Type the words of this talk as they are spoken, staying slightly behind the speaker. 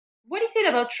what is it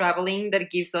about traveling that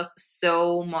gives us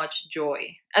so much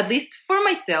joy? At least for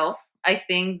myself, I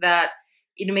think that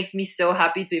it makes me so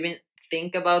happy to even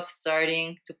think about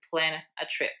starting to plan a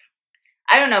trip.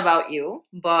 I don't know about you,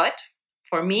 but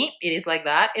for me, it is like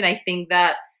that. And I think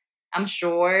that I'm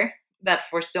sure that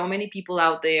for so many people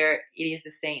out there, it is the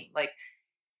same. Like,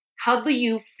 how do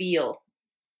you feel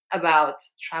about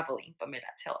traveling, Pamela?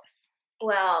 Tell us.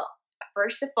 Well,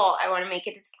 first of all, I want to make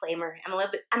a disclaimer. I'm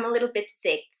a little bit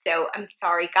sick, so I'm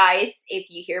sorry, guys, if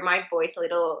you hear my voice a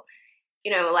little,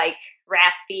 like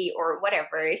raspy or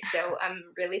whatever. So I'm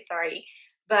really sorry.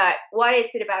 But what is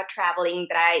it about traveling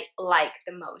that I like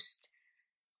the most?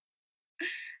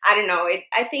 I don't know.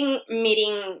 I think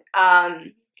meeting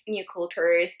new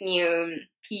cultures, new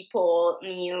people,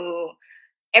 new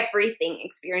everything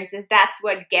experiences, that's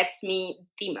what gets me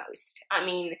the most. I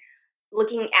mean,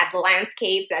 looking at the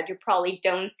landscapes that you probably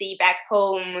don't see back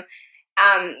home,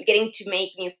 getting to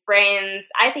make new friends,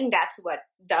 I think that's what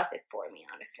does it for me,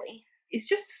 honestly. It's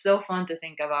just so fun to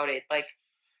think about it. Like,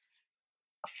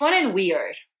 fun and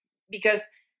weird. Because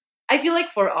I feel like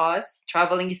for us,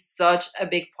 traveling is such a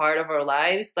big part of our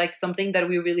lives. Like, something that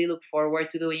we really look forward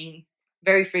to doing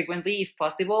very frequently, if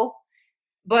possible.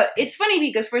 But it's funny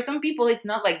because for some people, it's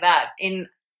not like that. And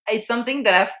it's something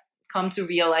that I've come to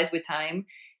realize with time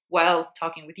while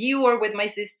talking with you or with my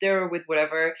sister or with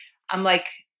whatever. I'm like,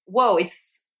 whoa,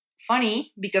 it's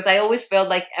funny because I always felt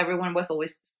like everyone was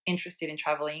always interested in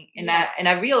traveling. And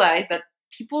I realized that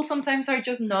people sometimes are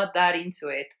just not that into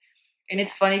it. And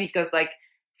it's funny because, like,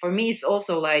 for me, it's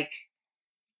also like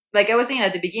I was saying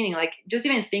at the beginning, like, just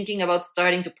even thinking about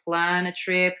starting to plan a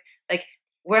trip, like,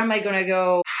 where am I going to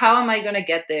go? How am I going to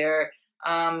get there?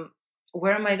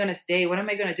 Where am I going to stay? What am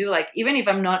I going to do? Like, even if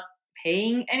I'm not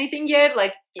paying anything yet,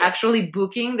 like, actually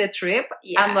booking the trip,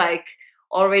 I'm, like,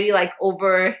 already, like,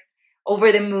 over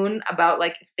the moon about,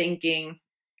 like, thinking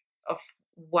of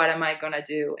what am I going to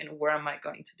do and where am I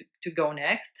going to go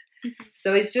next. Mm-hmm.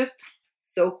 So it's just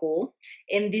so cool.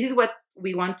 And this is what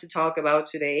we want to talk about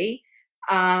today.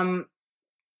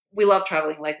 We love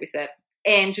traveling, like we said.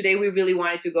 And today we really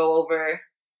wanted to go over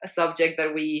a subject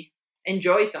that we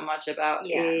enjoy so much about.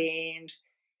 Yeah.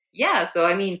 And so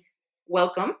I mean,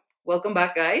 welcome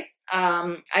back, guys.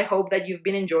 I hope that you've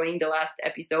been enjoying the last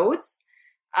episodes.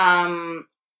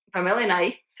 Pamela and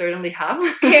I certainly have.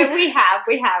 Yeah, we have.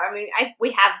 I mean,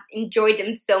 we have enjoyed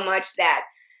them so much that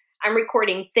I'm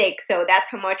recording sick. So that's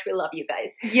how much we love you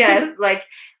guys. Yes, like,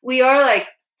 we are, like,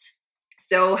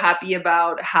 so happy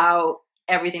about how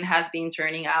everything has been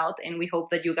turning out, and we hope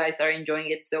that you guys are enjoying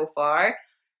it so far.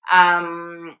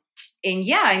 And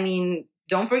I mean,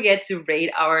 don't forget to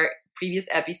rate our previous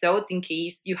episodes in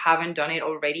case you haven't done it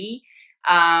already.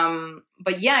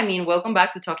 But I mean, welcome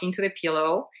back to Talking to the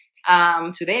Pillow.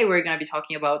 Today we're going to be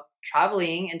talking about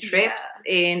traveling and trips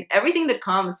and everything that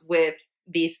comes with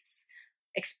this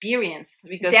experience.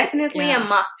 Because definitely a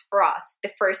must for us.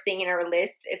 The first thing in our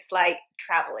list, it's like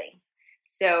traveling.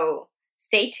 So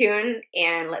stay tuned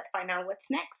and let's find out what's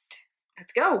next.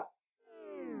 Let's go.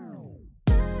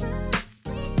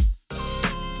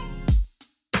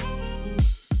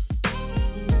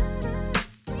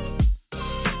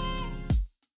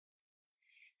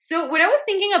 So when I was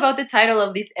thinking about the title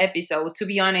of this episode, to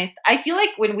be honest, I feel like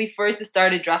when we first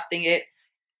started drafting it,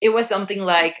 it was something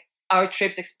like our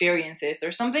trips experiences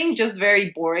or something just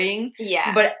very boring.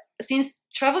 Yeah. But since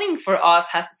traveling for us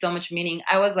has so much meaning,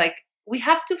 I was like, we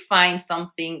have to find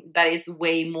something that is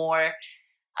way more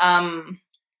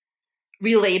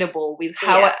relatable with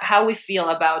how we feel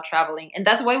about traveling. And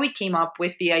that's why we came up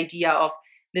with the idea of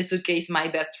the suitcase,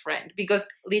 my best friend. Because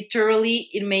literally,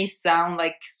 it may sound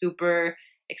like super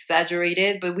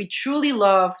exaggerated, but we truly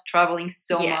love traveling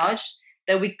so much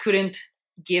that we couldn't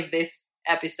give this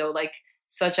episode like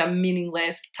such a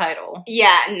meaningless title.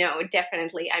 Yeah, no,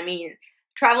 definitely. I mean,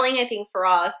 traveling, I think for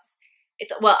us,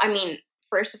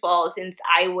 first of all, since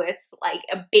I was like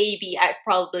a baby, I've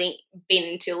probably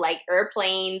been to like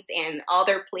airplanes and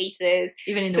other places.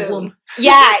 Even in the womb.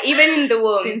 Yeah, even in the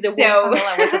womb. Since the womb,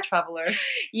 I was a traveler.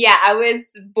 Yeah, I was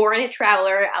born a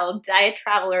traveler. I'll die a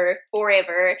traveler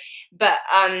forever. But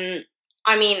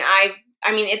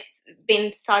it's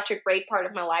been such a great part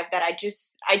of my life that I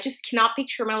just cannot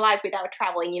picture my life without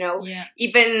traveling. Yeah.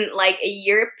 Even like a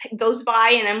year goes by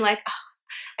and I'm like, oh,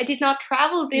 I did not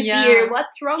travel this year.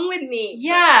 What's wrong with me?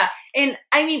 Yeah. And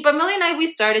I mean, Pamela and I, we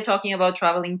started talking about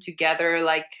traveling together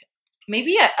like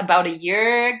maybe about a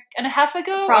year and a half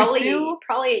ago. Probably a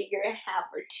year and a half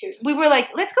or two. We were like,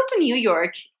 let's go to New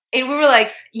York. And we were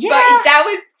like, yeah. But that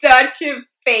was such a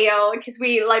fail because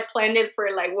we like planned it for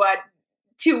like, what,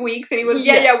 2 weeks, and he was,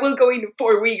 yeah, we'll go in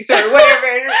 4 weeks or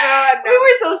whatever. No. We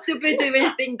were so stupid to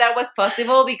even think that was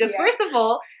possible because first of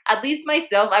all, at least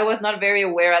myself, I was not very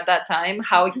aware at that time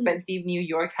how expensive New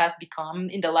York has become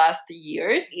in the last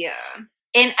years. Yeah.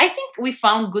 And I think we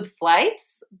found good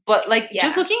flights, but like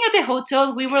just looking at the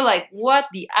hotels, we were like, what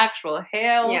the actual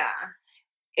hell? Yeah.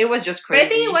 It was just crazy. But I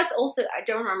think it was also, I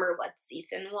don't remember what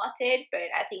season was it, but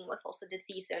I think it was also the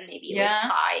season. Maybe it was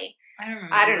high.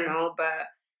 I don't know, but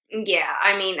yeah,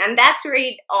 I mean, and that's where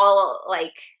it all,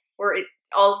 like, where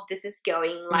all of this is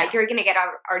going. Like, you're going to get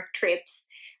our tips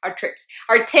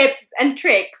and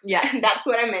tricks. Yeah. And that's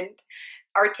what I meant.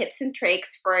 Our tips and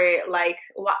tricks for, like,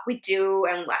 what we do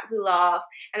and what we love.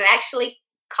 And it actually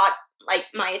caught, like,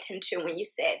 my attention when you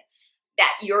said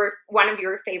that one of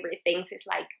your favorite things is,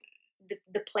 like,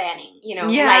 the planning, you know,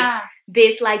 like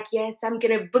this, like, yes, I'm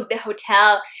gonna book the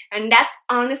hotel, and that's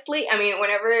honestly, I mean,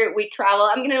 whenever we travel,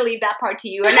 I'm gonna leave that part to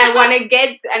you, and I want to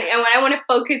and I want to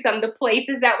focus on the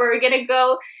places that we're gonna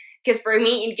go, because for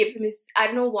me, it gives me, I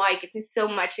don't know why, it gives me so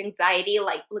much anxiety,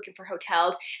 like looking for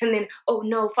hotels, and then, oh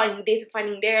no, finding this and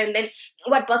finding there, and then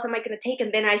what bus am I gonna take,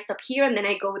 and then I stop here, and then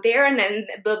I go there, and then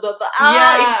blah blah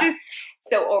blah. It's just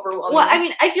so overwhelming. Well, I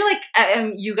mean, I feel like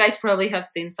you guys probably have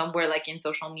seen somewhere like in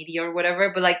social media or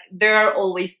whatever, but like there are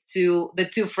always the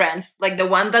two friends, like the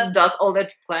one that does all the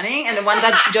planning and the one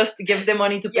that just gives the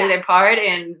money to pay their part,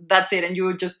 and that's it. And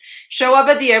you just show up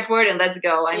at the airport and let's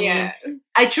go. I mean,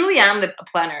 I truly am the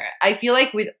planner. I feel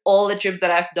like with all the trips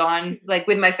that I've done, like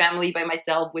with my family, by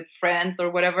myself, with friends or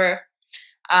whatever,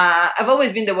 I've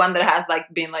always been the one that has like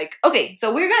been like, okay,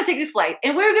 so we're gonna take this flight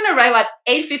and we're gonna arrive at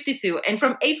 8:52, and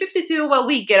from 8:52 while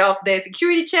we get off the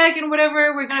security check and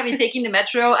whatever, we're gonna be taking the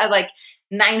metro at like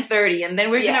 9:30, and then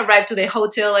we're gonna arrive to the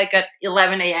hotel like at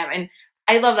 11 a.m. And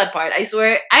I love that part. I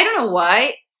swear, I don't know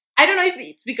why. I don't know if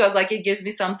it's because like it gives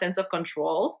me some sense of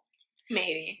control.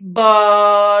 Maybe.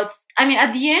 But I mean,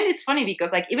 at the end, it's funny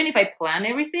because like even if I plan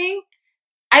everything,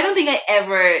 I don't think I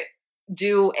ever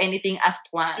do anything as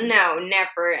planned. No,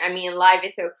 never. I mean, life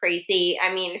is so crazy.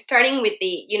 I mean, starting with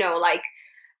the, you know, like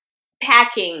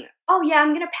packing. Oh yeah,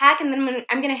 I'm gonna pack, and then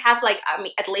I'm gonna have like, I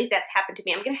mean, at least that's happened to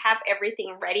me. I'm gonna have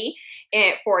everything ready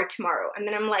for tomorrow, and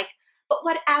then I'm like, but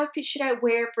what outfit should I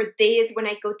wear for this when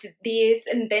I go to this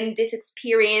and then this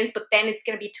experience? But then it's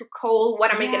gonna be too cold.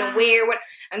 What am I gonna wear?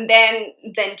 And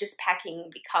then just packing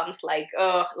becomes like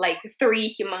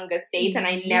 3 humongous days, and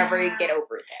I never get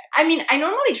over that. I mean, I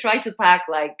normally try to pack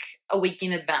like a week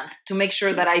in advance to make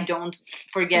sure that I don't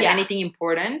forget anything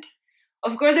important.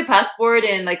 Of course, the passport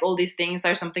and like all these things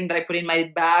are something that I put in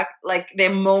my bag like the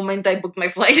moment I book my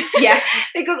flight. Yeah.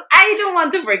 Because I don't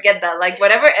want to forget that. Like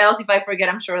whatever else, if I forget,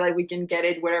 I'm sure like we can get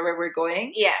it wherever we're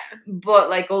going. Yeah. But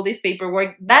like all this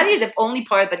paperwork, that is the only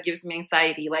part that gives me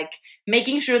anxiety. Like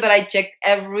making sure that I check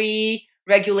every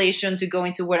regulation to go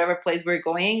into whatever place we're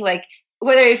going. Like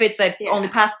whether if it's like only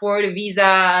passport, a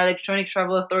visa, electronic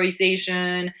travel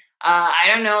authorization, I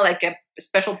don't know, like a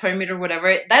special permit or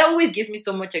whatever, that always gives me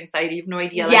so much anxiety. You have no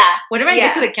idea. Like, whenever I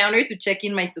get to the counter to check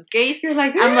in my suitcase, you're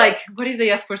like, I'm like, what if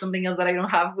they ask for something else that I don't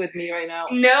have with me right now?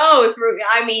 No,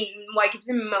 I mean, what gives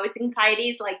me most anxiety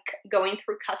is like going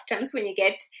through customs when you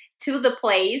get to the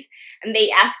place and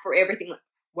they ask for everything. Like,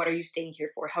 what are you staying here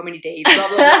for? How many days? Blah,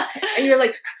 blah, blah. And you're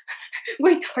like,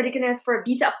 wait, are they going to ask for a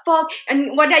visa? Fuck.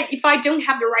 And what if I don't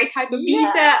have the right type of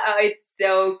visa? It's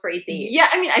so crazy. Yeah,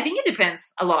 I mean, I think it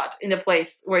depends a lot in the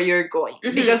place where you're going.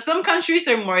 Mm-hmm. Because some countries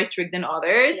are more strict than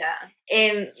others. Yeah.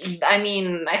 And I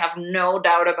mean, I have no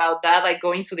doubt about that. Like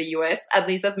going to the US, at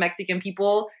least as Mexican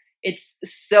people, it's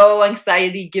so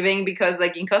anxiety giving because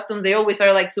like in customs, they always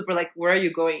are like super like, where are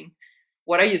you going?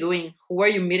 What are you doing? Who are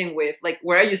you meeting with? Like,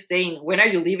 where are you staying? When are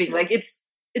you leaving? Like, it's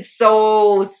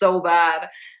so bad.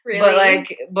 Really?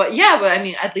 But I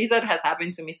mean, at least that has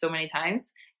happened to me so many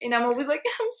times. And I'm always like,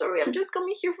 I'm sorry, I'm just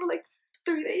coming here for like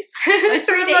 3 days. I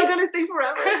swear I'm not going to stay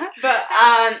forever. But,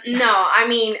 no, I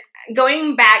mean,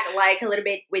 going back like a little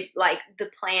bit with like the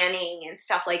planning and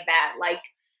stuff like that, like,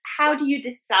 how do you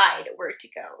decide where to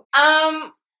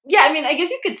go? Yeah, I mean, I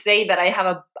guess you could say that I have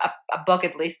a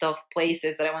bucket list of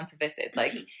places that I want to visit,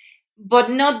 like, but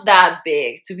not that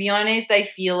big. To be honest, I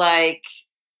feel like,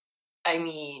 I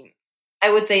mean,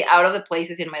 I would say out of the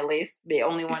places in my list, the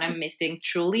only one I'm missing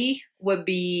truly would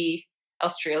be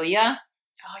Australia.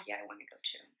 Oh, yeah, I want to go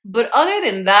too. But other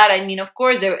than that, I mean, of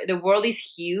course, the world is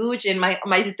huge, and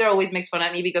my sister always makes fun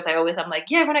of me because I'm like,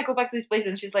 yeah, when I go back to this place,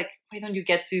 and she's like, why don't you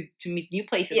get to meet new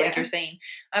places like you're saying?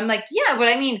 I'm like, yeah, but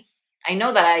I mean, I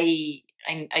know that I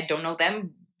don't know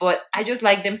them, but I just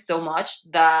like them so much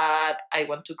that I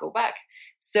want to go back.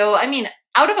 So, I mean,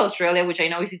 out of Australia, which I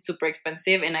know is super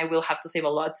expensive and I will have to save a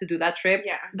lot to do that trip.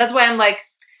 Yeah. That's why I'm like,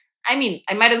 I mean,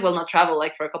 I might as well not travel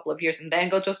like for a couple of years and then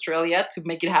go to Australia to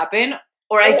make it happen.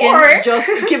 Or I can just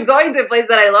keep going to a place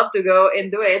that I love to go and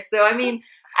do it. So, I mean,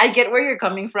 I get where you're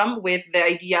coming from with the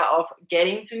idea of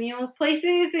getting to new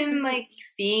places and like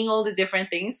seeing all these different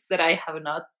things that I have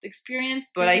not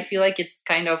experienced. But I feel like it's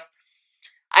kind of,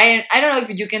 I don't know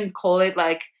if you can call it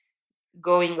like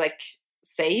going like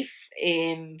safe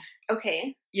in,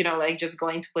 okay, you know, like just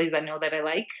going to places I know that I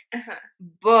like. uh-huh.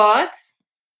 But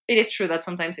it is true that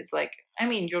sometimes it's like, I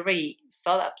mean, you already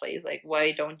saw that place. Like,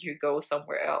 why don't you go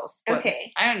somewhere else? But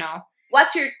okay, I don't know.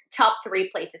 What's your top 3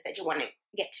 places that you want to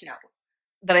get to know?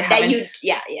 That I haven't.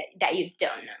 That you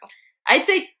don't know. I'd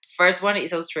say first one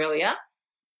is Australia.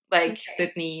 Like Okay.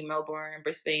 Sydney, Melbourne,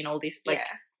 Brisbane, all these like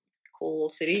Yeah. cool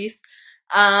cities.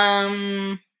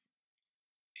 I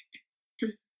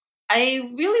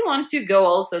really want to go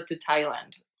also to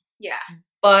Thailand. Yeah.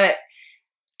 But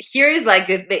here is like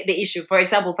the issue. For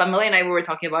example, Pamela and I were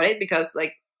talking about it because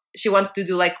like she wants to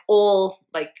do like all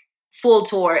like full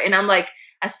tour, and I'm like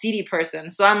a city person,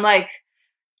 so I'm like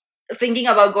thinking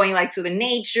about going like to the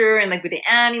nature and like with the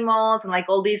animals and like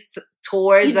all these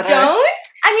tours. You don't?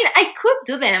 I mean, I could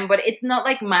do them, but it's not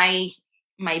like my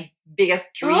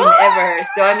biggest dream ever.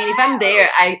 So I mean, if I'm there,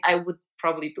 I would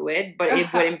probably do it, but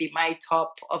it wouldn't be my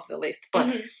top of the list. But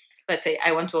let's say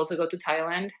I want to also go to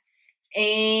Thailand.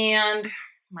 And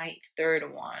my third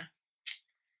one,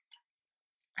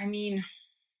 I mean,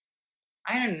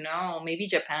 I don't know, maybe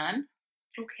Japan.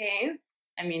 Okay.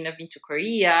 I mean, I've been to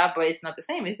Korea, but it's not the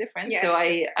same. It's different. Yeah, so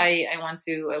it's I want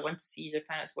to see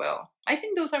Japan as well. I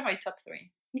think those are my top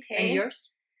 3. Okay. And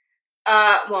yours?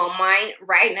 Well, mine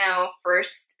right now,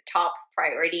 first top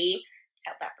priority,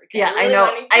 South Africa. Yeah, I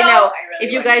know.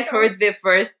 If you guys heard the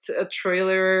first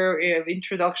trailer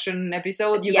introduction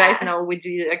episode, you guys know we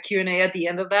did a Q&A at the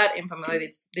end of that, and Pamela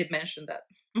did mention that.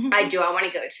 I do. I want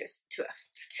to go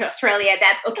to Australia.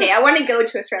 That's okay. I want to go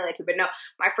to Australia too, but no,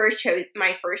 my first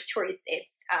choice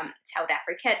is South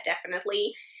Africa,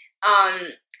 definitely.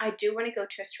 I do want to go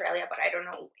to Australia, but I don't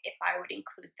know if I would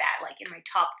include that like in my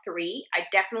top 3. I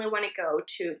definitely want to go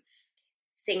to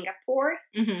Singapore,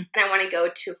 and I want to go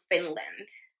to Finland.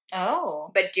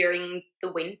 Oh, but during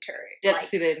the winter, like to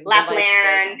see the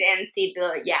Lapland and see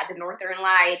the Northern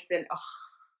Lights, and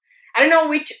I don't know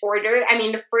which order. I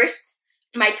mean,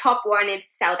 my top one is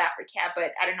South Africa,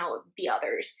 but I don't know the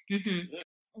others.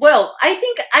 Well, I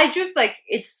think I just like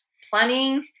it's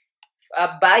planning,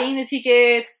 buying the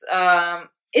tickets.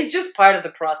 It's just part of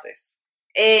the process,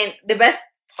 and the best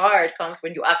part comes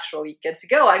when you actually get to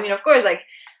go. I mean, of course, like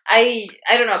I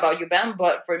don't know about you, Bam,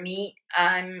 but for me,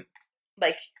 I'm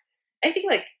like, I think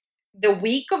like the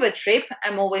week of the trip,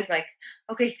 I'm always like,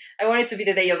 okay, I want it to be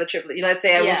the day of the trip. Let's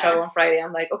say I will travel on Friday.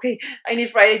 I'm like, okay, I need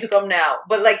Friday to come now.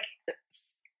 But like,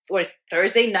 or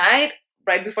Thursday night,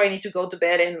 right before I need to go to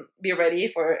bed and be ready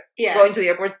for going to the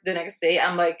airport the next day,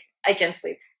 I'm like, I can't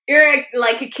sleep. You're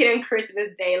like a kid on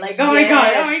Christmas Day, like, oh my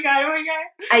god, oh my god, oh my god.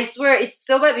 I swear, it's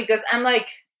so bad because I'm like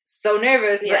so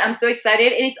nervous, but I'm so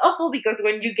excited. And it's awful because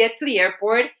when you get to the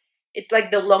airport, it's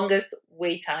like the longest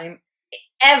wait time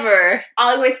ever.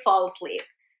 I always fall asleep.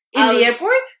 In the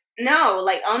airport? No,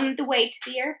 like on the way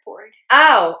to the airport.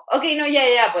 Oh, okay, no,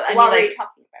 yeah, but I mean, what like, were you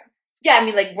talking about? Yeah, I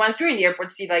mean, like, once you're in the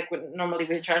airport, see, like, normally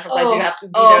with international flights, you have to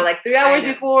be there, like, 3 hours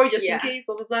before, just in case,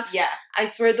 blah, blah, blah. Yeah. I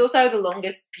swear, those are the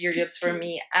longest periods for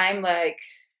me. I'm like,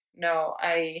 no,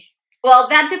 Well,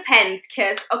 that depends,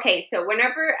 because, okay, so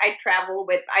whenever I travel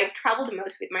the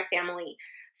most with my family,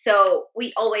 so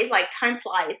we always, like, time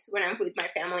flies when I'm with my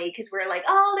family, because we're like,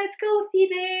 oh, let's go see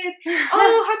this,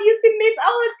 oh, have you seen this,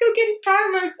 oh, let's go get a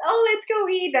Starbucks, oh, let's go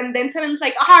eat, and then someone's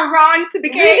like, run to the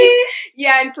gate. Really?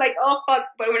 Yeah, it's like, oh, fuck,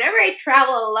 but whenever I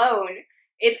travel alone,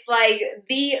 it's like,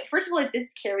 first of all, it's the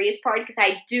scariest part, because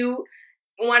I do,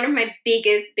 one of my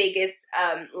biggest,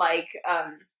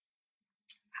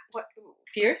 what?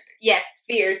 Fears? Yes,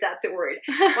 fears, that's a word.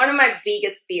 One of my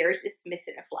biggest fears is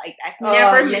missing a flight. I've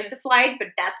never missed a flight, but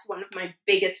that's one of my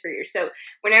biggest fears. So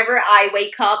whenever I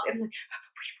wake up, I'm like,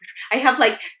 I have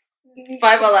like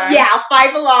 5 alarms. Yeah,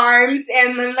 5 alarms.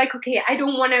 And I'm like, okay, I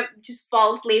don't want to just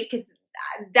fall asleep because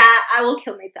that I will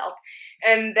kill myself.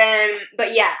 And then,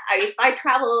 but yeah, if I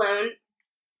travel alone,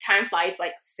 time flies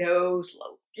like so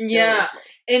slow. Slow.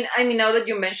 And I mean, now that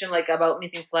you mentioned like about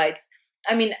missing flights,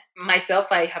 I mean,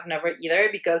 myself, I have never either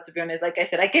because, to be honest, like I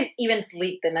said, I can't even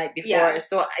sleep the night before. Yeah.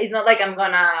 So it's not like I'm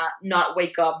gonna not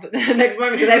wake up the next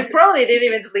morning because I probably didn't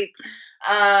even sleep.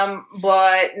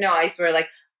 But no, I swear, like,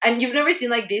 And you've never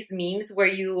seen like these memes where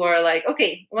you are like,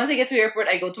 okay, once I get to the airport,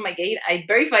 I go to my gate, I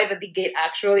verify that the gate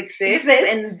actually exists,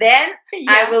 and then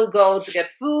I will go to get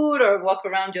food or walk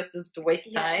around just to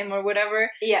waste time or whatever.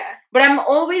 Yeah. But I'm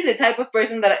always the type of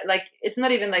person that, like, it's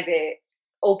not even like the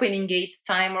opening gate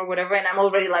time or whatever, and I'm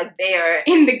already like there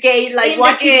in the gate, like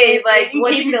watching it, like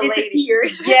watching the lady.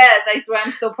 Yes, I swear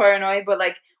I'm so paranoid. But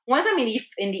like once I'm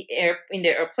in the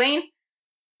airplane,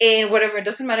 and whatever, it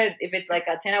doesn't matter if it's like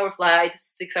a 10-hour flight,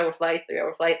 6-hour flight,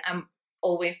 3-hour flight, I'm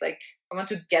always like, I want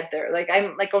to get there. Like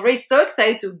I'm like already so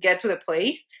excited to get to the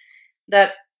place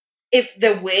that if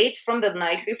the wait from the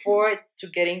night before to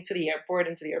getting to the airport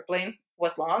and to the airplane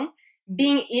was long,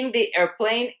 being in the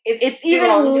airplane, it's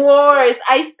even worse.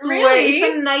 I swear,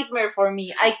 it's a nightmare for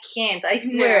me. I can't. I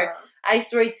swear. No. I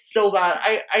swear it's so bad.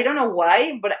 I don't know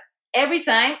why, but every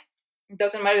time, it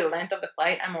doesn't matter the length of the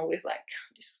flight, I'm always like,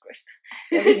 Jesus Christ,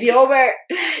 let this be over.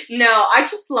 No, I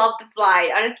just love the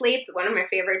flight. Honestly, it's one of my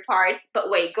favorite parts. But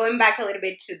wait, going back a little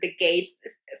bit to the gate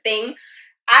thing,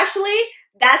 actually,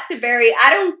 that's I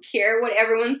don't care what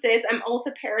everyone says. I'm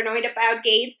also paranoid about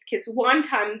gates, because one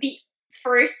time, the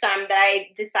first time that I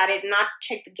decided not to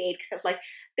check the gate, because I was like,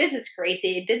 this is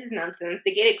crazy, this is nonsense,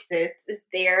 the gate exists, it's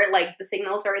there, like the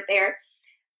signals are there.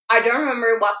 I don't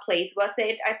remember what place was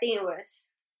it. I think it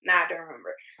was, I don't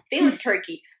remember. I think it was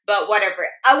Turkey, but whatever.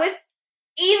 I was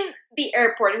in the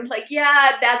airport and was like,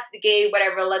 yeah, that's the gate,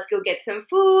 whatever, let's go get some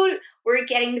food. We're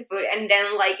getting the food, and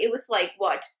then like, it was like,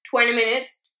 what, 20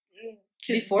 minutes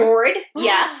to board?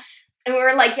 Yeah. And we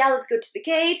were like, yeah, let's go to the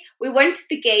gate. We went to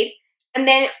the gate, and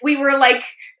then we were like,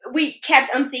 we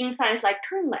kept on seeing signs like,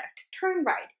 turn left, turn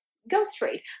right, go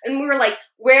straight. And we were like,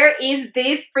 where is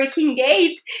this freaking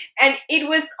gate? And it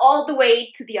was all the way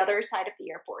to the other side of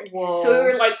the airport. Whoa. So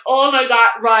we were like, oh my God,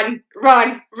 run.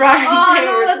 Oh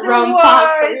no, that's the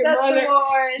worst. That's the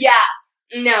worst. Yeah.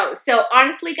 No. So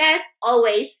honestly, guys,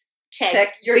 always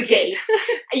check your gate.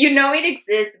 You know it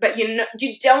exists, but you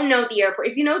don't know the airport.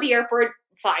 If you know the airport,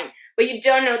 fine. But you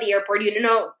don't know the airport. You don't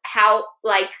know how,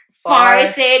 like, far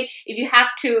is it. If you have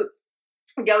to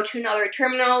go to another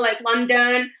terminal, like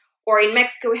London, or in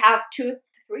Mexico, we have two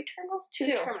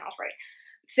terminals, right?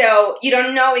 So you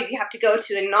don't know if you have to go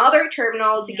to another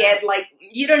terminal to get, like,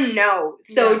 you don't know.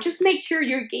 So just make sure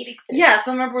your gate exists. Yeah,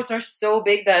 some airports are so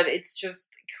big that it's just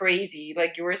crazy,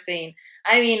 like you were saying.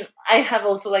 I mean, I have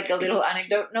also like a little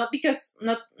anecdote, not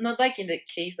like in the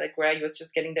case like where I was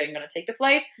just getting there and gonna take the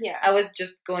flight. Yeah, I was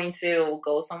just going to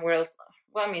go somewhere else.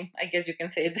 Well, I mean, I guess you can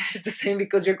say it's the same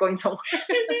because you're going somewhere.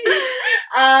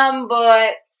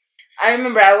 But I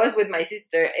remember I was with my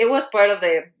sister. It was part of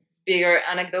the bigger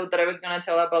anecdote that I was gonna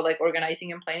tell about like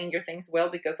organizing and planning your things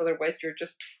well, because otherwise you're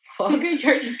just fucked.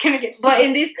 You're just gonna get fucked. But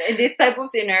in this type of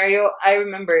scenario, I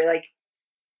remember like,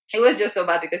 it was just so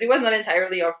bad because it was not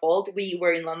entirely our fault. We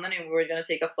were in London and we were going to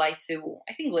take a flight to,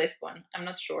 I think, Lisbon. I'm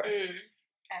not sure. I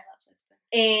love Lisbon.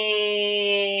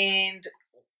 And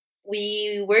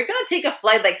we were going to take a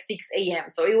flight like 6 a.m.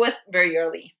 So it was very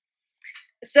early.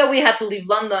 So we had to leave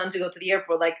London to go to the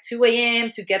airport like 2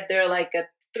 a.m. to get there like at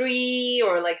 3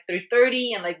 or like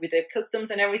 3:30. And like with the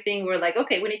customs and everything, we were like,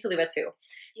 okay, we need to leave at 2.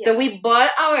 Yeah. So we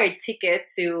bought our ticket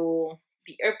to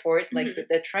the airport, like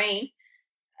the train,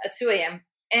 at 2 a.m.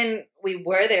 And we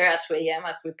were there at 2 a.m.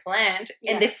 as we planned.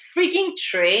 Yeah. And the freaking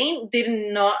train did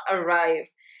not arrive.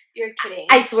 You're kidding.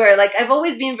 I swear, like, I've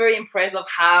always been very impressed of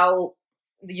how,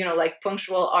 like,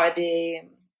 punctual are the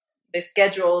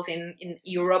schedules in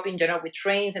Europe in general with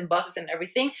trains and buses and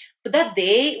everything. But that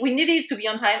day, we needed to be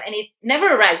on time and it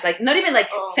never arrived. Like, not even, like,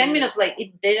 10 minutes late.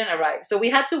 It didn't arrive. So we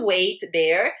had to wait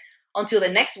there until the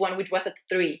next one, which was at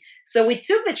 3. So we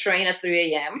took the train at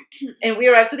 3 a.m. and we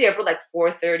arrived to the airport like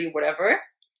 4:30, whatever.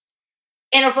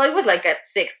 And our flight was like at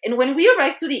 6. And when we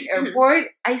arrived to the airport,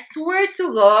 I swear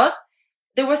to God,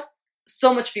 there was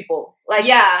so much people. Like,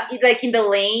 like in the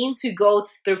lane to go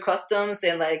through customs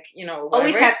and like, whatever.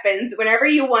 Always happens. Whenever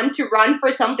you want to run for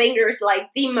something, there's like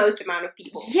the most amount of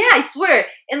people. Yeah, I swear.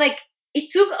 And like, it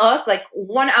took us like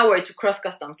 1 hour to cross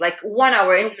customs. Like 1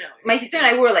 hour. And my sister and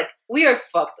I were like, we are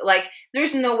fucked. Like,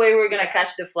 there's no way we're going to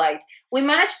catch the flight. We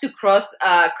managed to cross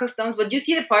customs, but you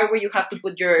see the part where you have to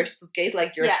put your suitcase,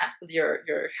 like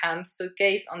your hand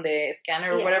suitcase on the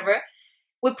scanner or whatever.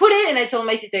 We put it and I told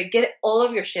my sister, get all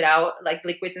of your shit out, like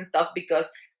liquids and stuff, because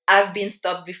I've been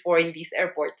stopped before in these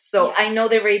airports. So I know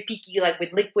they're very picky, like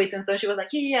with liquids and stuff. She was like,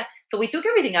 yeah. So we took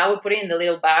everything out, we put it in the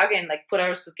little bag and like put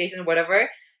our suitcase and whatever.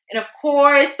 And of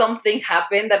course, something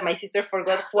happened that my sister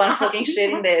forgot one fucking shit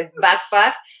in the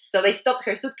backpack. So they stopped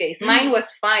her suitcase. Mine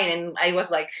was fine. And I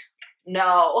was like,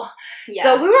 no. Yeah.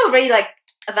 So we were already like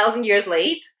 1,000 years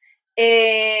late.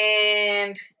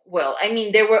 And well, I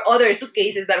mean, there were other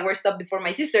suitcases that were stopped before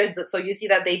my sister's, so you see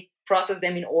that they process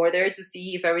them in order to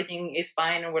see if everything is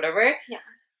fine or whatever. Yeah.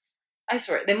 I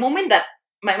swear, the moment that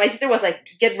my sister was like,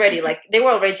 get ready, like they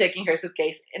were already checking her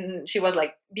suitcase, and she was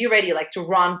like, be ready, like to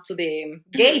run to the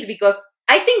gate, because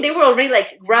I think they were already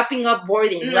like wrapping up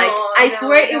boarding. No, like I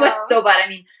swear no. it was so bad. I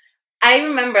mean, I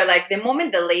remember like the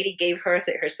moment the lady gave her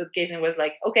suitcase and was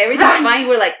like, okay, everything's fine,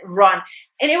 we're like, run.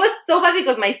 And it was so bad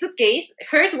because my suitcase,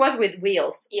 hers was with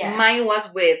wheels. Yeah. Mine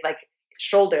was with like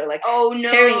shoulder, like oh no,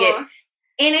 carrying it.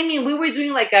 And I mean, we were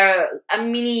doing like a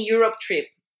mini Europe trip.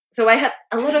 So I had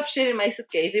a lot of shit in my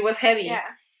suitcase. It was heavy. Yeah.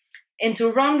 And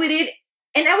to run with it,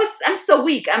 and I'm so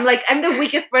weak. I'm the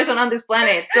weakest person on this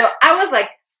planet. So I was like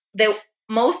the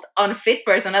most unfit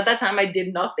person. At that time, I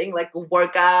did nothing, like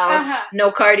workout,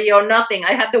 no cardio, nothing.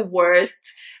 I had the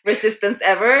worst resistance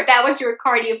ever. That was your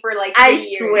cardio for like 3 I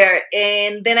years. swear.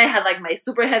 And then I had like my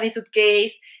super heavy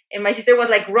suitcase, and my sister was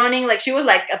like running, like she was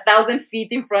like 1,000 feet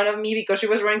in front of me because she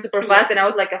was running super fast, and I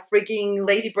was like a freaking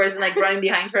lazy person like running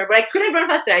behind her, but I couldn't run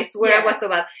faster. I swear I was so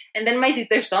bad. And then my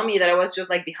sister saw me that I was just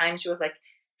like behind. She was like,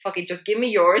 fuck it, just give me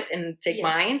yours and take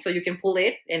mine so you can pull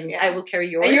it, and I will carry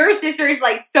yours. And your sister is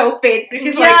like so fit, so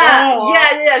she's like, oh.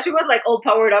 yeah. She was like all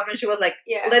powered up, and she was like,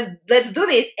 let's do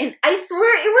this. And I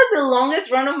swear it was the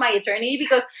longest run of my eternity,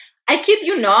 because I kid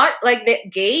you not, like the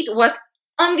gate was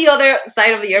on the other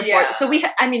side of the airport. Yeah. So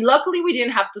luckily we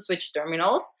didn't have to switch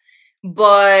terminals,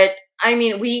 but I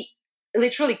mean, we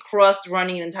literally crossed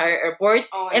running the entire airport.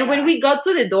 And when we got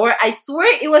to the door, I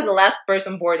swear it was the last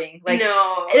person boarding. Like,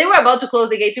 no. They were about to close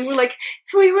the gates, and we're like,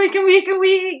 wait, can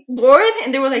we board?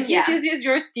 And they were like, yes,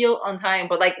 you're still on time.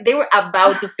 But like, they were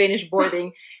about to finish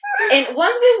boarding. And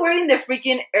once we were in the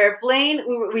freaking airplane,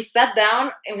 we sat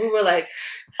down, and we were like,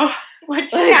 what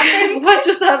just happened? What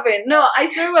just happened? No, I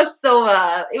swear it was so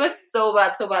bad. It was so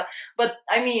bad. But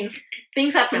I mean,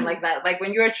 things happen like that. Like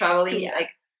when you're traveling,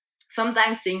 like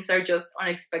sometimes things are just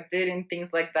unexpected, and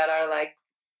things like that are like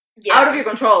out of your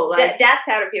control. Like that's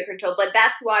out of your control. But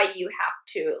that's why you have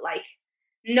to like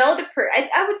know the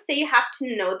I would say you have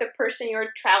to know the person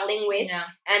you're traveling with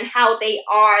and how they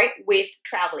are with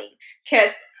traveling.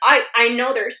 Because I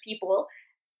know there's people,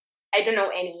 I don't know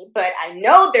any, but I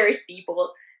know there's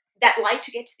people that like to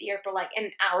get to the airport like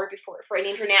an hour before for an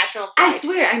international flight. I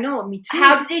swear, I know, me too.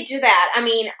 How do they do that? I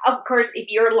mean, of course, if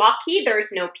you're lucky,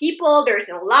 there's no people, there's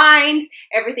no lines,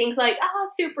 everything's like,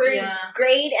 super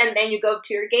great, and then you go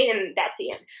to your gate and that's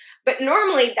the end. But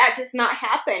normally, that does not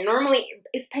happen. Normally,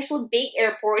 especially big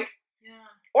airports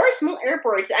or small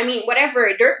airports, I mean, whatever,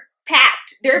 they're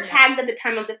packed. They're packed at the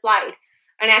time of the flight.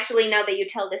 And actually, now that you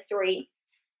tell this story,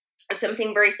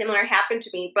 something very similar happened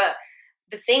to me, but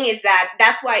the thing is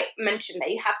that's why I mentioned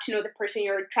that you have to know the person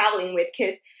you're traveling with,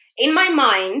 because in my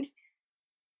mind,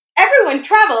 everyone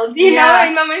travels, you know?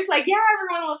 And my mind's like,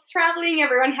 everyone loves traveling.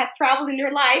 Everyone has traveled in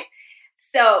their life.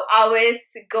 So I was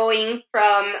going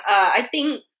from, I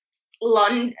think,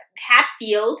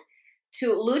 Hatfield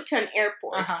to Luton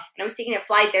Airport. And I was taking a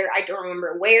flight there. I don't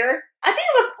remember where. I think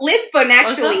it was Lisbon,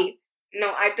 actually. Also?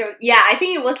 No, I don't. Yeah, I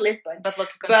think it was Lisbon. But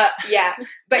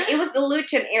it was the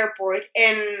Luton Airport,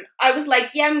 and I was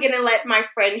like, I'm gonna let my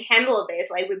friend handle this.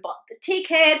 Like, we bought the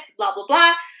tickets, blah blah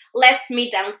blah. Let's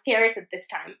meet downstairs at this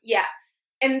time. Yeah,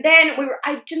 and then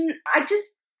I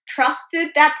just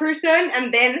trusted that person,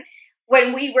 and then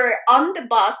when we were on the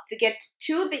bus to get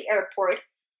to the airport,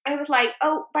 I was like,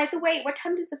 oh, by the way, what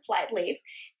time does the flight leave?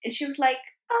 And she was like,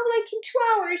 oh, like in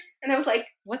 2 hours. And I was like,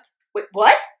 what? Wait,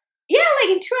 what? Yeah, like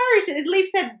in 2 hours, it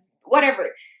leaves at whatever.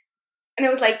 And I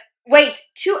was like, wait,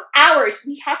 2 hours?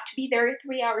 We have to be there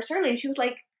 3 hours early. And she was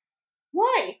like,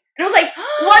 why? And I was like,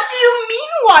 what do you mean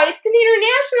why? It's an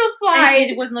international flight. And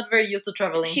she was not very used to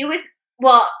traveling. She was,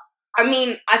 well, I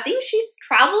mean, I think she's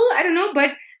traveled, I don't know,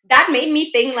 but that made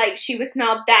me think like she was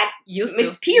not that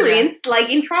experienced like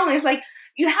in traveling. It's like,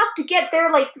 you have to get there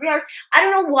like 3 hours. I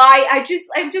don't know why. I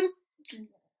don't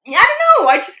know.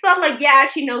 I just felt like,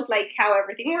 she knows like how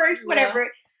everything works,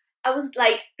 whatever. I was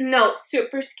like, no,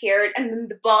 super scared. And then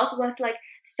the bus was like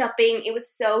stopping. It was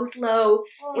so slow.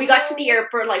 We got to the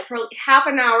airport like for half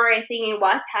an hour. I think it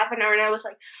was half an hour. And I was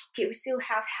like, okay, we still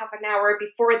have half an hour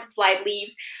before the flight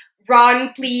leaves.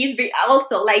 Run, please.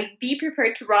 Be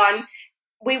prepared to run.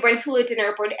 We went to Luton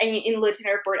Airport, and in Luton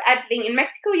Airport, I think in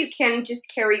Mexico you can just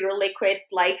carry your liquids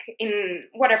like in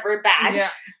whatever bag. Yeah.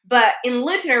 But in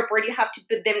Luton Airport, you have to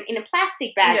put them in a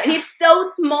plastic bag. Yeah. And it's so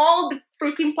small, the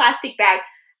freaking plastic bag.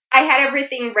 I had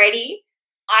everything ready.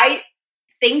 I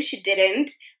think she didn't.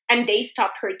 and they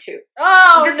stopped her too.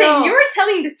 Oh, The thing, you were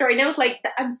telling the story, and I was like,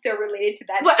 I'm so related to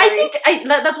that Well, story. I think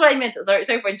that's what I meant. Sorry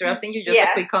for interrupting you. Just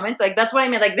a quick comment. Like, that's what I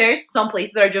meant. Like, there's some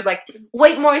places that are just like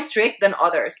way more strict than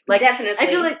others. Like, Definitely. I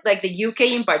feel like the UK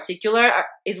in particular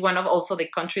is one of also the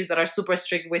countries that are super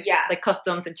strict with like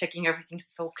customs and checking everything.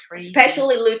 So crazy.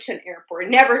 Especially Luton Airport.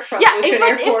 Never trust Luton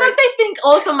Airport. In fact, I think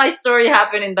also my story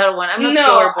happened in that one. I'm not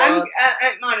sure. I'm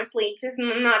honestly just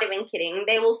not even kidding.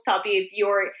 They will stop you if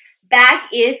your bag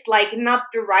is like not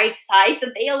the right size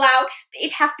that they allow.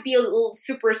 It has to be a little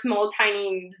super small,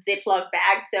 tiny Ziploc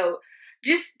bag. So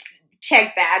just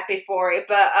check that before.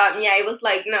 But yeah, it was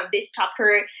like, no, they stopped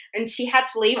her and she had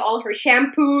to leave all her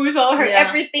shampoos, all her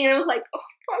everything. And I was like, oh,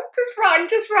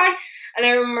 just run. And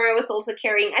I remember I was also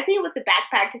carrying, I think it was a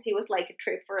backpack because it was like a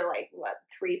trip for like,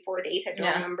 3-4 days. I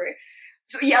don't remember.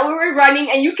 So yeah, we were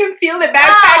running, and you can feel the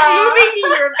backpack moving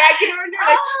in your back, and you're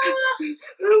like,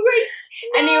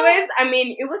 and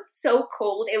it was so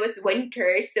cold. It was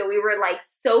winter, so we were like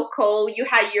so cold. You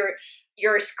had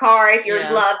your scarf, your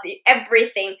gloves,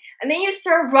 everything, and then you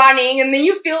start running, and then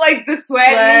you feel like the sweat.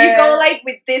 And then you go like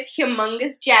with this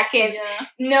humongous jacket.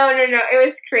 No, it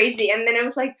was crazy. And then I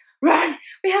was like, run!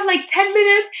 We have like 10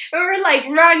 minutes. We were like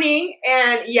running,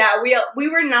 and we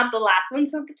were not the last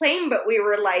ones of the plane, but we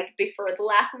were like before the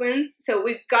last ones. So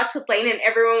we got to the plane, and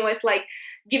everyone was like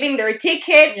giving their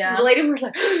tickets. Yeah. The lady was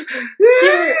like,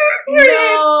 here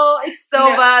it's so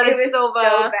bad. It was so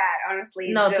bad,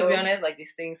 honestly. No, to be honest, like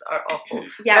these things are awful.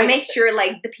 Yeah, make sure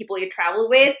like the people you travel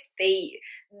with, they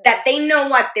know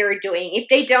what they're doing. If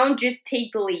they don't, just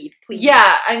take the lead, please.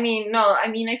 Yeah, I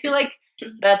feel like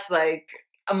that's like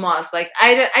a must. Like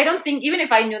I don't think, even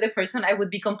if I knew the person, I would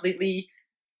be completely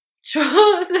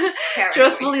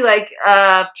trustfully like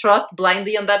trust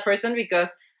blindly on that person,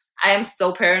 because I am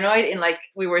so paranoid. And like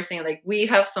we were saying, like we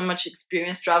have so much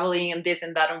experience traveling and this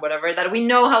and that and whatever, that we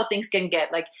know how things can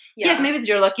get. Like yes, maybe it's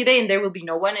your lucky day and there will be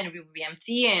no one and it will be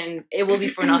empty and it will be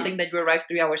for nothing that you arrived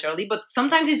 3 hours early. But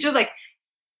sometimes it's just like,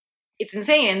 it's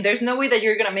insane, and there's no way that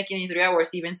you're gonna make it in 3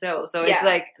 hours even so. So it's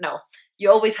like, no, you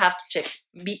always have to check,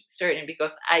 be certain,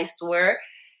 because I swear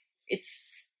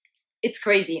it's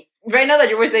crazy. Right now that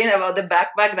you were saying about the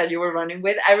backpack that you were running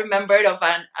with, I remembered of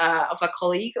a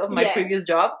colleague of my previous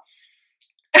job.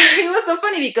 It was so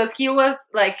funny because he was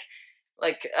like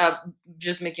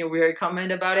just making a weird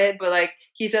comment about it, but like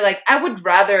he said like, I would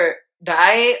rather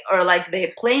die or like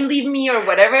the plane leave me or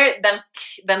whatever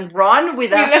than run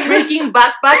with a freaking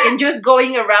backpack and just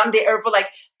going around the airport like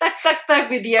tack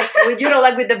with the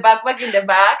like with the backpack in the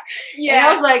back. Yeah. And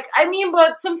I was like,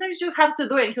 but sometimes you just have to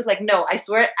do it. And he was like, no, I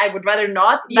swear I would rather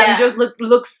not than just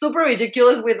look super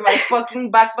ridiculous with my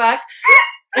fucking backpack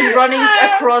and running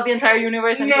across the entire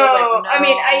universe. And he was like,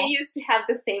 no. I used to have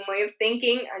the same way of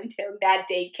thinking until that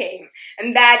day came.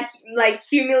 And that, like,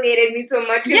 humiliated me so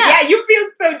much. Yeah, you feel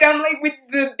so dumb, like, with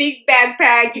the big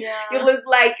backpack. Yeah. You look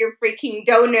like a freaking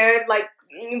donut, like,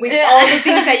 with all the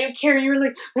things that you carry. You're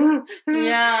like,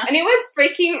 yeah. And it was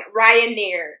freaking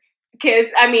Ryanair. Because,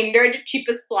 they're the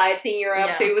cheapest flights in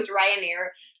Europe, so it was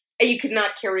Ryanair. You could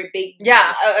not carry big...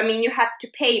 Yeah. You have to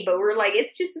pay, but we're like,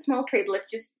 it's just a small trip.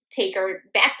 Let's just take our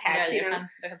backpacks, you know?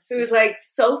 So it was like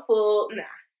so full.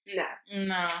 No.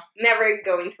 Never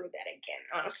going through that again,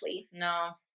 honestly. No.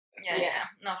 Yeah.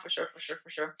 No, for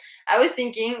sure. I was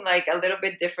thinking like a little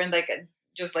bit different, like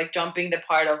just like jumping the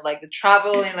part of like the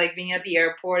travel and like being at the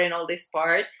airport and all this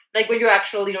part. Like when you're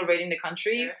actually already in the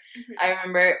country. Mm-hmm. I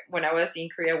remember when I was in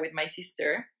Korea with my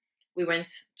sister, we went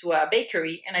to a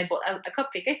bakery and I bought a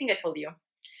cupcake. I think I told you.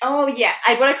 Oh, yeah.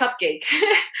 I bought a cupcake.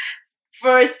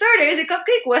 For starters, the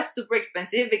cupcake was super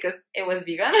expensive because it was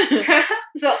vegan.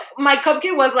 So my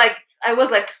cupcake was like, I was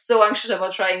like so anxious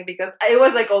about trying because it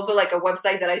was like also like a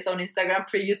website that I saw on Instagram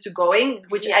previous to going,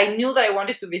 which I knew that I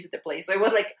wanted to visit the place. So it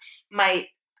was like my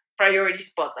priority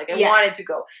spot. Like I wanted to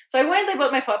go. So I went, I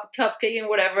bought my cupcake and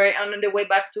whatever. And on the way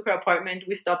back to her apartment,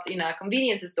 we stopped in a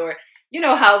convenience store. You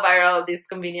know how viral these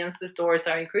convenience stores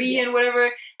are in Korea and whatever.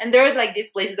 And there's like these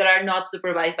places that are not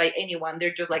supervised by anyone.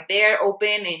 They're just like they're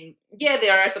open and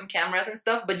there are some cameras and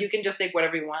stuff, but you can just take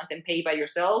whatever you want and pay by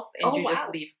yourself and just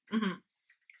leave. Mm-hmm.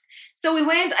 So we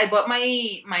went, I bought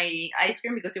my ice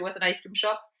cream because it was an ice cream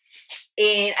shop.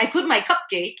 And I put my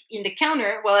cupcake in the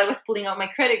counter while I was pulling out my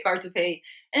credit card to pay.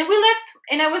 And we left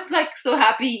and I was like so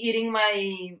happy eating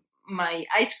my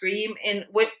ice cream, and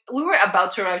when we were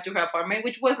about to arrive to her apartment,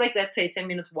 which was like, let's say 10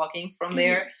 minutes walking from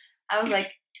there, I was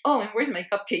like, oh, and where's my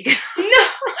cupcake? No.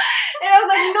 And I was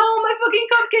like, no, my fucking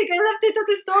cupcake, I left it at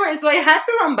the store. So I had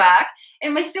to run back,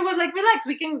 and my sister was like, relax,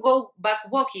 we can go back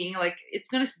walking, like it's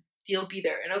gonna still be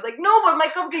there. And I was like, no, but my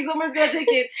cupcake, someone's gonna take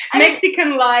it.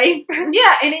 Mexican life.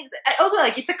 Yeah, and it's also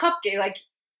like it's a cupcake. Like,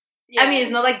 I mean,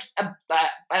 it's not like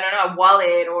a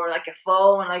wallet or like a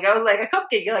phone. Like, I was like, a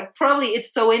cupcake. Like, probably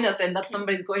it's so innocent that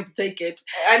somebody's going to take it.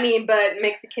 I mean, but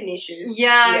Mexican issues.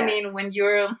 Yeah, I mean, when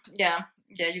you're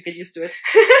you get used to it.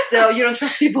 So you don't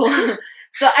trust people.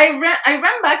 So I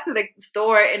ran back to the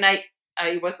store and I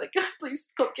was like,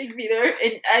 please cupcake me there.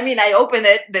 And I mean, I opened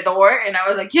the door and I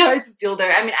was like, yeah, it's still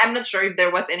there. I mean, I'm not sure if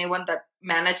there was anyone that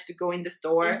managed to go in the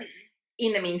store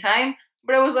in the meantime,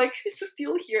 but I was like, it's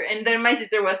still here. And then my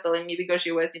sister was telling me, because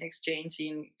she was in exchange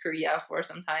in Korea for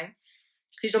some time,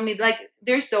 she told me, like,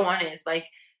 they're so honest. Like,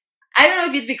 I don't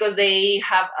know if it's because they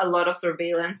have a lot of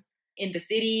surveillance in the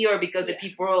city, or because the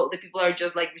people are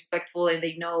just like respectful and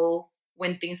they know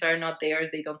when things are not theirs,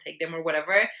 they don't take them or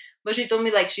whatever. But she told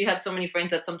me, like, she had so many friends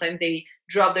that sometimes they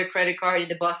drop their credit card in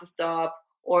the bus stop,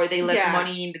 or they left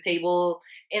money in the table.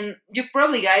 And you've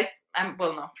probably, guys,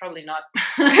 well, no, probably not.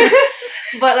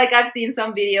 But like, I've seen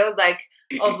some videos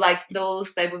of like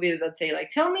those type of videos that say like,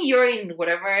 tell me you're in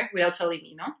whatever without telling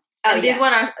me, no? And this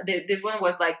one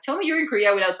was like, tell me you're in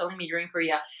Korea without telling me you're in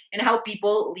Korea. And how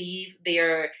people leave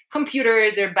their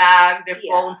computers, their bags, their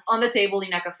phones on the table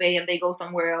in a cafe, and they go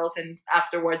somewhere else, and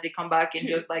afterwards they come back and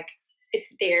just like, it's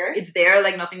there,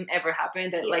 like nothing ever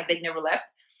happened, that like they never left.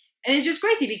 And it's just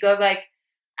crazy because, like,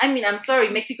 I mean, I'm sorry,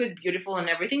 Mexico is beautiful and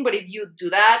everything, but if you do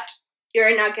that,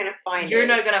 you're not gonna find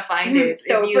it.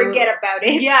 So forget about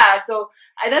it. Yeah, so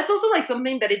that's also like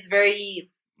something that it's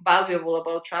very valuable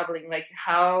about traveling, like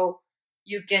how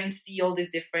you can see all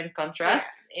these different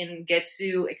contrasts and get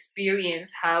to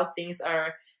experience how things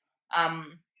are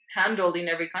handled in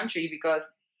every country. Because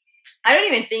I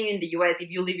don't even think in the US, if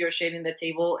you leave your shit in the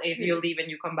table, if you leave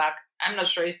and you come back, I'm not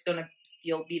sure it's gonna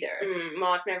still be there.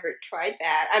 Well, I've never tried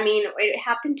that. I mean, it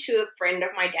happened to a friend of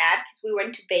my dad, because we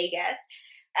went to Vegas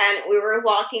and we were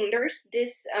walking. There's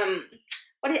this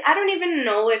I don't even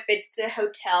know if it's a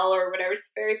hotel or whatever.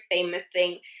 It's a very famous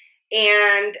thing.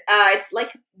 And it's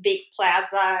like a big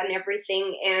plaza and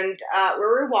everything. And we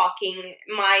were walking.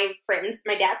 My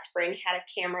dad's friend had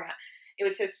a camera. It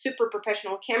was a super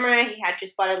professional camera. He had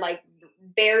just bought it like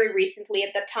very recently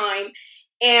at the time.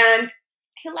 And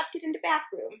he left it in the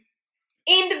bathroom.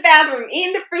 In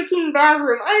the freaking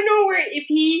bathroom. I don't know if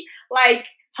he like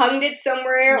hung it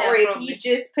somewhere, or if he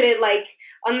just put it like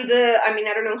on the, I mean,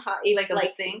 I don't know how, if like on the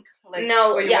sink, like,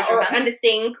 or on the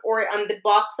sink, or on the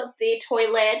box of the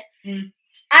toilet.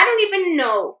 I don't even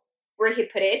know where he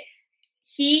put it.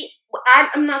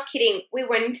 I'm not kidding, we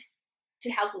went to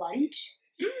have lunch,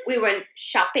 we went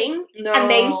shopping,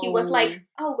 and then he was like,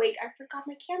 oh wait, I forgot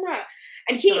my camera.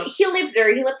 And he lives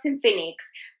there, he lives in Phoenix,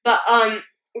 but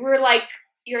we're like,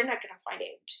 you're not gonna find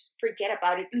it, just forget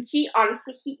about it. And he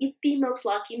is the most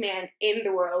lucky man in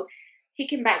the world. He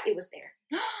came back, it was there.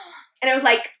 And I was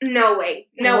like, no way,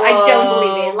 no, I don't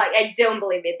believe it. Like, I don't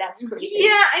believe it. That's crazy.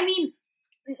 Yeah, I mean,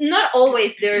 not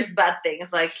always there's bad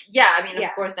things. Like, yeah, I mean,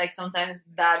 of course, like sometimes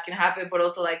that can happen, but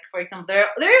also, like, for example,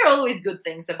 there are always good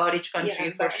things about each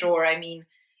country, for sure. I mean,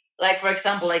 like, for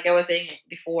example, like I was saying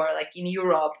before, like in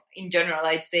Europe in general,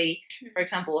 I'd say, for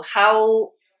example,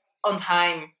 how on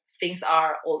time things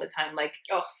are all the time. Like,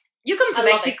 you come to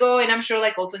Mexico, and I'm sure,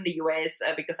 like, also in the US,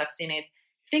 because I've seen it,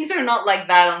 things are not like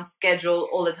that on schedule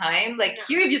all the time. Like,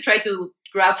 here, if you try to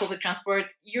grab public transport,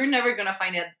 you're never gonna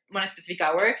find it on a specific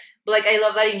hour. But like, I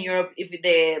love that in Europe, if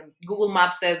the Google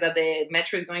Map says that the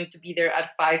metro is going to be there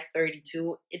at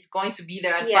 5:32, it's going to be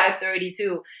there at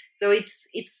 5:32. So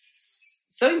it's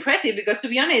so impressive, because, to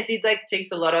be honest, it like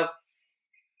takes a lot of,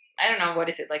 I don't know, what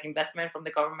is it, like investment from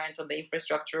the government on the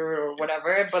infrastructure or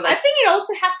whatever. But like, I think it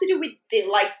also has to do with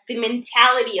the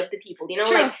mentality of the people, you know,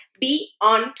 like, be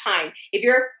on time. If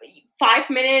you're 5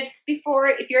 minutes before,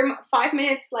 if you're 5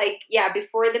 minutes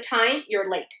before the time, you're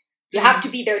late. You have to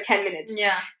be there 10 minutes.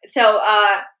 Yeah. So,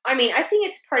 I mean, I think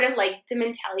it's part of like the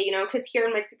mentality, you know, because here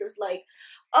in Mexico it's like,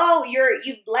 oh,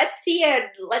 let's see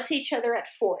each other at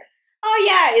 4. Oh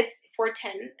yeah, it's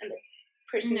 4:10 and the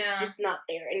person's just not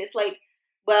there, and it's like,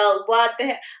 well, what the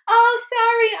heck? Oh,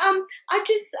 sorry,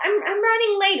 I'm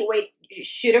running late. Wait, you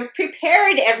should have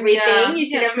prepared everything. Yeah, you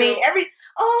should have made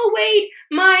oh, wait,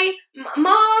 my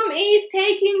mom is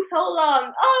taking so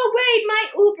long. Oh, wait, my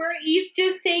Uber is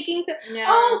just taking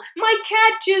oh, my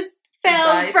cat just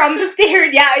fell from the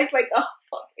stairs. Yeah, it's like, oh,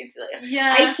 fuck. It's like,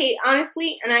 I hate,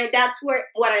 honestly, and that's what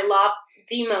I love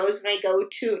the most when I go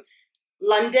to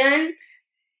London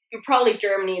and probably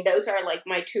Germany. Those are like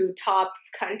my 2 top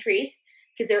countries.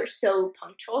 because they're so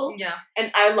punctual. Yeah.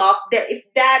 And I love that. If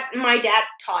that my dad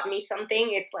taught me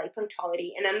something, it's like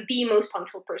punctuality, and I'm the most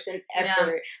punctual person ever.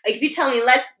 Yeah. Like if you tell me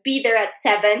let's be there at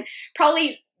 7,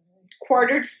 probably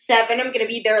 6:45, I'm gonna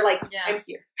be there. Like I'm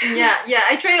here. Yeah.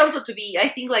 I try also to be. I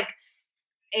think like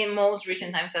in most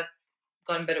recent times I've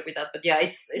gotten better with that. But yeah,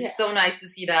 it's so nice to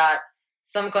see that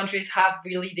some countries have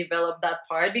really developed that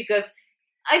part, because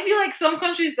I feel like some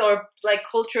countries or like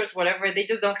cultures, whatever, they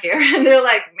just don't care. And they're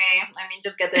like, meh, I mean,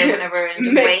 just get there whenever and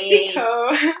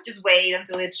just wait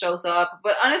until it shows up.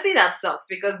 But honestly, that sucks,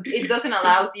 because it doesn't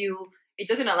allows you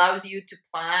to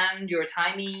plan your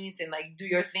timings and like do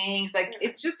your things. Like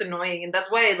it's just annoying. And that's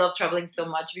why I love traveling so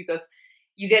much, because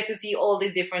you get to see all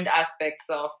these different aspects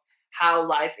of how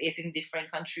life is in different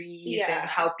countries and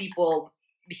how people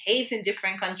behaves in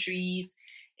different countries.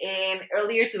 And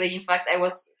earlier today, in fact, I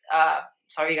was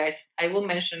sorry guys, I will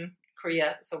mention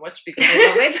Korea so much because I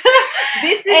love it.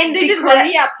 this is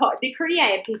the Korea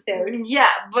episode. Yeah,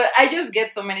 but I just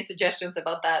get so many suggestions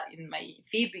about that in my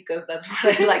feed, because that's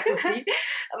what I like to see.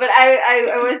 But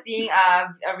I was seeing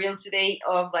a reel today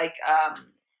of like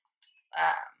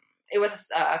it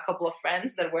was a couple of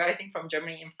friends that were, I think, from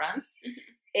Germany and France,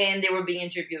 and they were being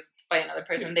interviewed by another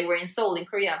person. They were in Seoul in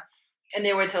Korea, and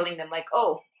they were telling them like,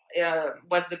 oh,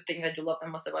 what's the thing that you love the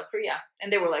most about Korea? And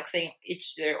they were like saying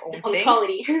each their own thing.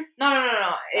 Punctuality.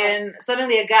 No. And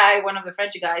suddenly a guy, one of the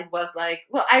French guys, was like,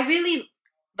 well, I really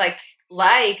like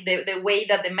the way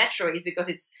that the metro is, because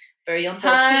it's very on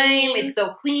time, it's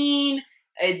so clean,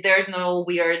 there's no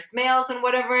weird smells and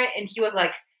whatever. And he was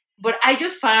like, but I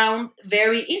just found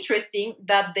very interesting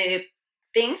that the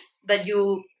things that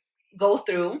you go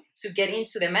through to get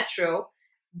into the metro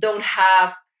don't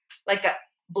have like a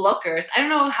blockers. I don't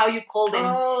know how you call them.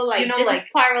 Oh, like, you know, like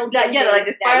spiral. Like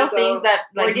the spiral things that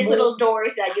like or these little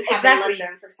doors that you have in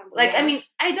London, for example. Like I mean,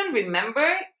 I don't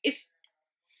remember if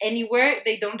anywhere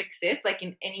they don't exist, like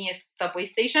in any subway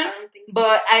station. I don't think so.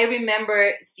 But I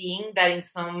remember seeing that in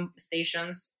some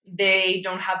stations they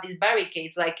don't have these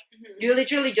barricades. Like you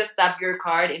literally just tap your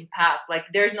card and pass. Like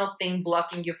there's nothing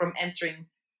blocking you from entering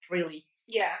freely.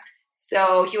 Yeah.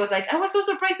 So he was like, I was so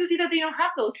surprised to see that they don't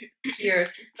have those here.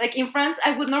 Like in France,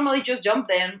 I would normally just jump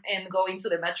them and go into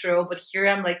the metro, but here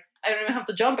I'm like, I don't even have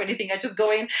to jump anything. I just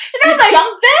go in. And I was like,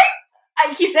 jump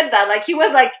them? He said that, like he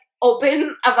was like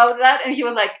open about that, and he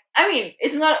was like, I mean,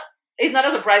 it's not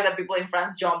a surprise that people in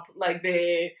France jump like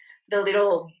the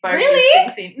little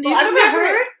really things. Well, I've never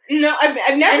heard. No,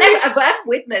 I've never. And I've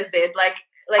witnessed it, like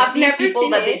I've seeing people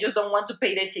that it. they just don't want to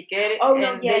pay their ticket,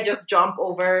 they just jump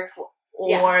over.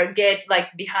 Or get like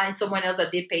behind someone else that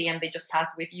did pay and they just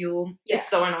pass with you. Yeah. It's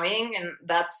so annoying, and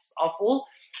that's awful.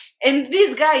 And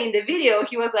this guy in the video,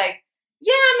 he was like,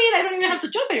 yeah, I mean, I don't even have to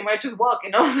jump anymore. I just walk.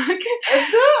 And I was like,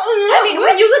 I mean,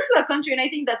 when you go to a country, and I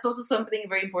think that's also something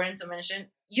very important to mention,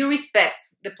 you respect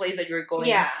the place that you're going.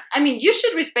 Yeah. I mean, you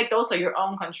should respect also your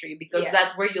own country, because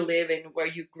that's where you live and where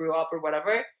you grew up or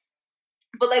whatever.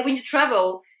 But like when you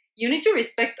travel, you need to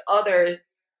respect other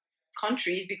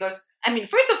countries, because I mean,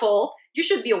 first of all, you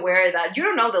should be aware that you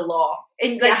don't know the law,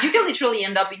 and like you can literally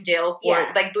end up in jail for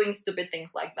like doing stupid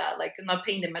things like that, like not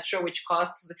paying the metro, which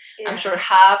costs I'm sure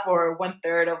half or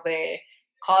 1/3 of the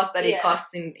cost that it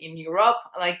costs in Europe.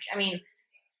 Like, I mean,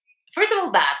 first of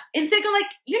all that, and second,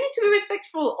 like you need to be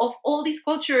respectful of all these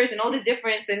cultures and all these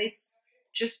difference, and it's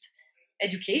just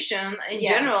education in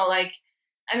general. Like,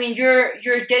 I mean,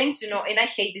 you're getting to know, and I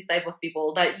hate this type of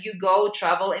people that you go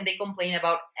travel and they complain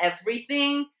about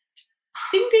everything.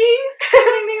 Ding ding.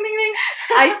 Ding ding ding ding.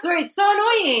 I swear, it's so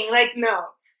annoying. Like, no,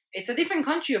 it's a different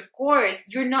country, of course.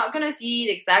 You're not gonna see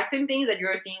the exact same things that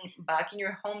you're seeing back in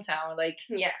your hometown. Like,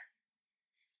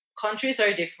 countries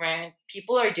are different,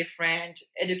 people are different,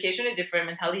 education is different,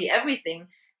 mentality, everything.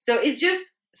 So it's just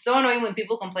so annoying when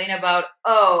people complain about,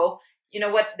 oh, you know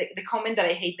what, the comment that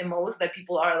I hate the most, that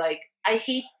people are like, I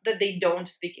hate that they don't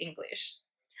speak English.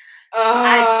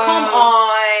 Come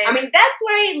on. I mean, that's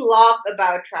what I love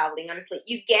about traveling, honestly.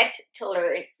 You get to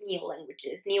learn new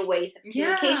languages, new ways of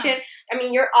communication. I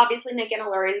mean, you're obviously not going to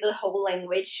learn the whole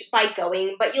language by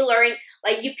going, but you learn,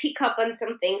 like, you pick up on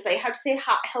some things, like how to say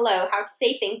hello, how to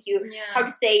say thank you, how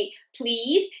to say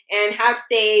please, and how to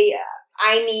say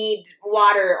I need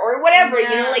water or whatever,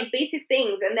 you know, like basic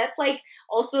things. And that's like,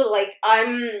 also like,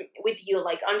 I'm with you,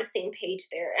 like on the same page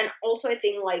there. And also I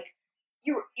think like,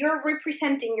 you're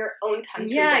representing your own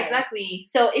country. Yeah, there. exactly.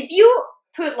 So if you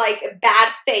put like a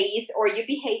bad face or you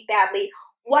behave badly,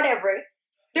 whatever,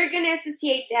 they're gonna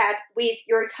associate that with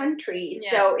your country.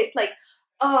 Yeah. So it's like,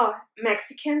 oh,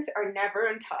 Mexicans are never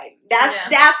on time.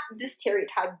 That's the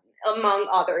stereotype among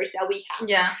others that we have.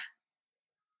 Yeah.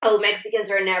 Oh, Mexicans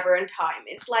are never on time.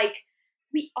 It's like,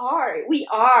 We are.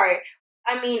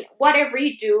 I mean, whatever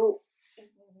you do,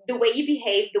 the way you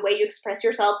behave, the way you express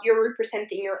yourself, you're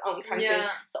representing your own country. Yeah.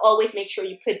 So always make sure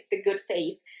you put the good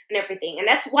face and everything. And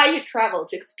that's why you travel,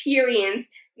 to experience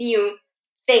new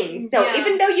things. So Yeah.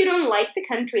 even though you don't like the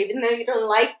country, even though you don't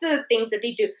like the things that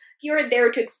they do, you're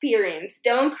there to experience.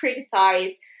 Don't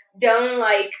criticize. Don't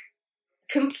like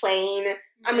complain.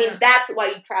 I mean, Yeah. that's why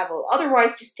you travel.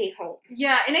 Otherwise, just stay home.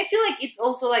 Yeah, and I feel like it's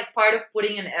also like part of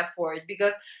putting an effort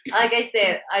because, like I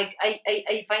said,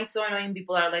 I find so annoying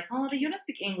people are like, oh, do you not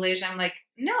speak English? I'm like,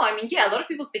 no, I mean, yeah, a lot of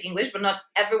people speak English, but not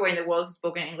everywhere in the world is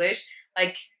spoken English.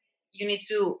 Like, you need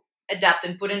to adapt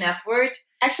and put an effort.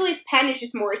 Actually, Spanish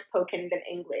is more spoken than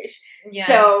English. Yeah.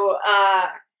 So,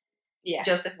 yeah.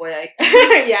 Just FYI.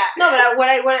 Yeah. No,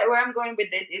 but where I'm going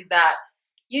with this is that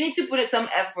you need to put in some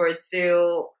effort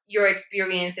to your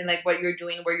experience and like what you're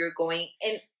doing, where you're going,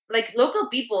 and like local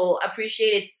people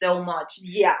appreciate it so much.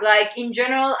 Yeah. Like in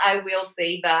general, I will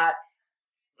say that,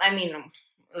 I mean,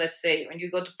 let's say when you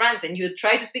go to France and you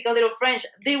try to speak a little French,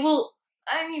 they will,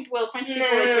 I mean, well, French people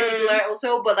is particular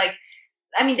also, but like,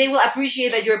 I mean, they will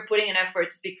appreciate that you're putting an effort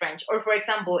to speak French. Or for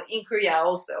example, in Korea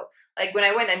also, like when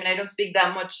I went, I mean, I don't speak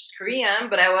that much Korean,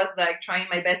 but I was like trying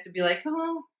my best to be like,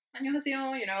 oh,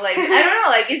 안녕하세요, you know, like, I don't know,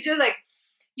 like, it's just like,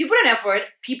 you put an effort,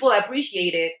 people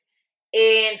appreciate it,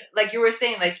 and like you were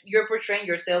saying, like, you're portraying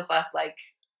yourself as like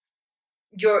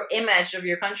your image of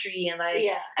your country, and like,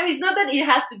 Yeah. I mean, it's not that it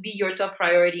has to be your top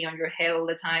priority on your head all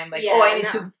the time, like, Yeah, oh, I need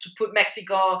no. to put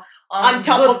Mexico On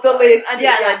top good of the list.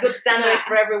 yeah, like good standards Nah.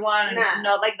 for everyone, and Nah.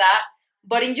 not like that.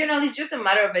 But in general, it's just a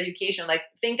matter of education. Like,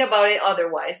 think about it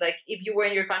otherwise. Like, if you were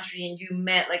in your country and you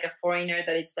met like a foreigner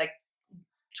that it's like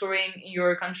touring in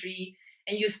your country,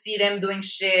 and you see them doing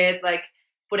shit like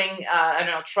putting I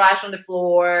don't know, trash on the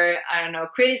floor, I don't know,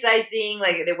 criticizing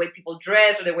like the way people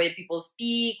dress or the way people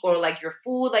speak or like your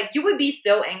food, like you would be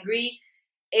so angry,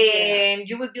 and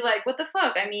you would be like, what the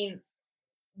fuck? I mean,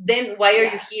 then why are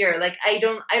you here? Like, I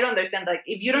don't understand. Like,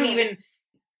 if you don't even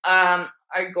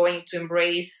are going to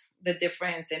embrace the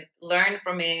difference and learn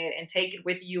from it and take it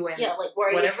with you and like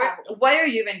where whatever, are you traveling? why are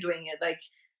you even doing it? Like,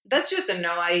 that's just a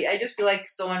no. I just feel like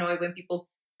so annoyed when people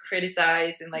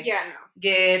criticize and like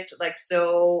get like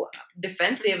so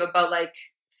defensive about like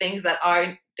things that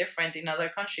are different in other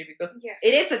country, because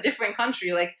it is a different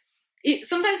country. Like,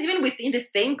 sometimes even within the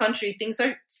same country, things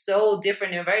are so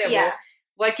different and variable.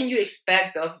 What can you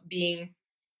expect of being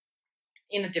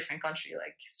in a different country?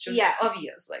 Like, it's just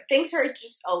obvious. Like, things are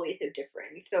just always so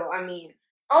different. So I mean,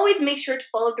 always make sure to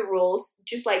follow the rules.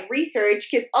 Just like research,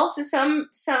 because also some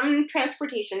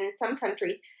transportation in some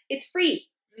countries it's free.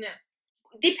 Yeah.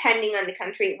 Depending on the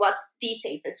country, what's the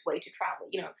safest way to travel?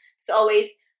 You know, it's always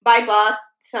by bus.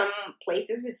 Some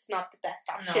places it's not the best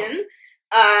option.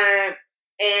 No.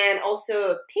 And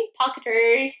also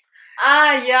pickpocketers.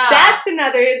 Yeah. That's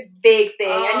another big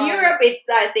thing. And Europe, it's,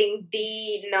 I think,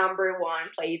 the number one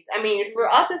place. I mean,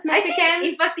 for us as Mexicans... I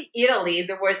think, in fact, Italy is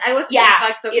the worst. I was, in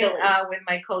fact, talking with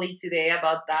my colleague today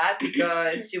about that,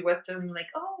 because she was telling me, like,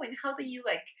 oh, and how do you,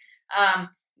 like...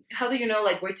 how do you know,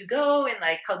 like, where to go, and,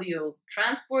 like, how do you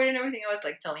transport and everything? I was,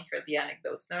 like, telling her the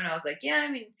anecdotes, and I was like, yeah,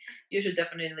 I mean, you should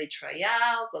definitely try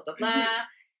out, blah, blah, blah,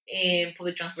 and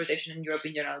public transportation in Europe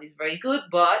in general is very good,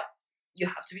 but you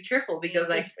have to be careful, because,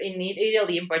 like, in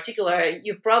Italy in particular,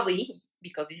 you've probably,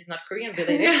 because this is not Korean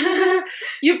related,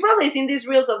 you've probably seen these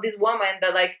reels of this woman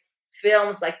that, like,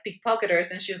 films, like, pickpocketers,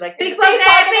 and she's like, pickpocket!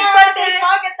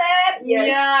 Yes.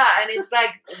 Yeah, and it's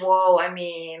like, whoa, I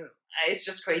mean, it's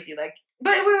just crazy, like,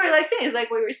 but we were, like, saying, it's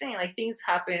like what we were saying, like, things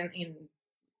happen in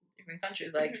different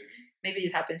countries, like, maybe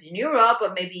this happens in Europe,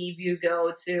 but maybe if you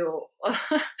go to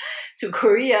to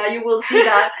Korea, you will see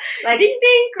that, like, ding,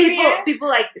 ding, people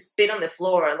like spit on the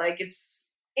floor, like,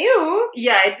 it's ew.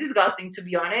 Yeah, it's disgusting, to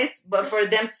be honest, but for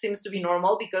them it seems to be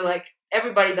normal, because like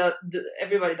everybody does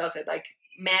it, like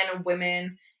men,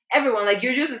 women, everyone. Like,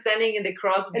 you're just standing in the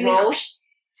cross roads.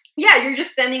 Yeah, you're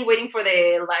just standing waiting for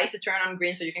the light to turn on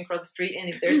green so you can cross the street,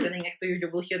 and if they're standing next to you, you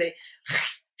will hear the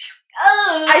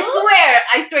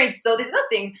I swear it's so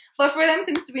disgusting, but for them it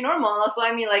seems to be normal. Also,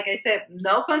 I mean, like I said,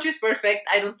 no country is perfect.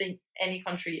 I don't think any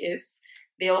country is.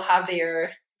 They all have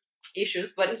their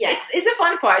issues, but it's a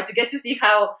fun part to get to see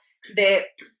how the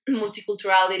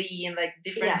multiculturality and like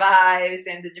different vibes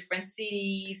and the different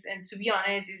cities, and to be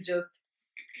honest, it's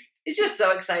just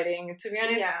so exciting, to be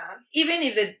honest. Even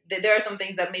if there are some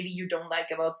things that maybe you don't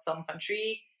like about some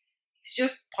country, it's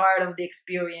just part of the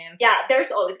experience. Yeah,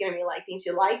 there's always going to be like things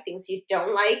you like, things you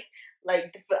don't like.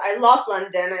 Like, I love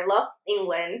London, I love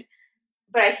England,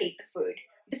 but I hate the food.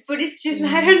 The food is just,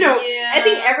 I don't know. Yeah. I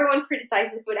think everyone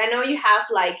criticizes the food. I know you have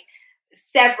like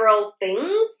several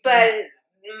things, but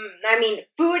I mean,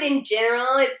 food in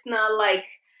general, it's not like,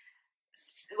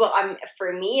 well,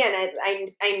 for me, and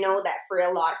I know that for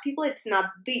a lot of people, it's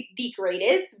not the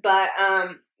greatest, but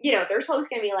there's always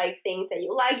gonna be like things that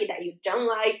you like, that you don't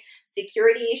like,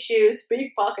 security issues,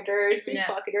 pickpocketers.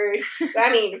 But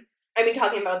I mean,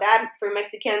 talking about that, for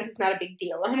Mexicans, it's not a big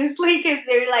deal, honestly, because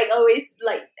they're like always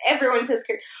like, everyone's so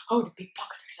scared. Oh, the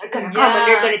pickpocketers are gonna come and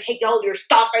they're gonna take all your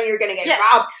stuff and you're gonna get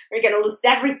robbed, or you're gonna lose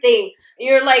everything. And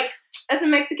you're like, as a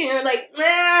Mexican, you're like,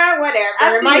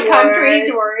 whatever. My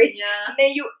country's worse. Yeah. And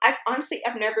then I've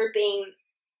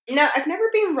never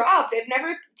been robbed. I've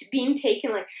never been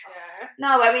taken like.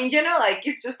 No, I mean, like,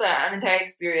 it's just an entire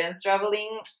experience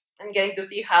traveling and getting to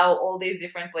see how all these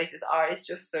different places are. It's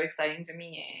just so exciting to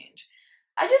me, and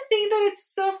I just think that it's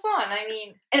so fun. I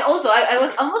mean, and also I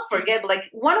was almost forget, but like,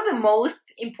 one of the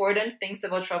most important things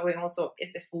about traveling also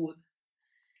is the food.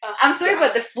 I'm sorry,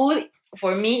 but the food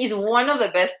for me is one of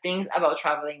the best things about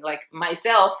traveling. Like,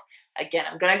 myself, again,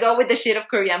 I'm gonna go with the shit of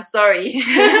Korea. I'm sorry.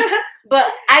 But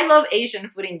I love Asian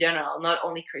food in general, not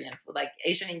only Korean food. Like,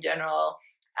 Asian in general,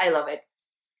 I love it.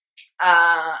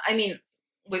 I mean,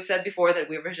 we've said before that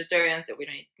we're vegetarians, so we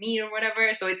don't eat meat or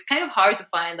whatever. So it's kind of hard to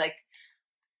find like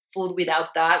food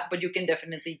without that, but you can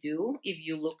definitely do if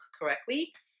you look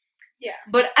correctly. Yeah.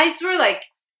 But I swear, like,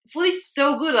 food is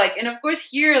so good. Like, and of course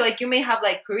here, like, you may have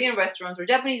like Korean restaurants or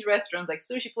Japanese restaurants, like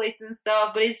sushi places and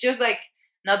stuff, but it's just like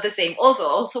not the same.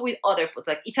 Also with other foods,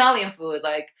 like Italian food,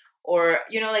 like, or,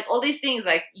 like, all these things,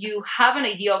 like, you have an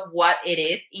idea of what it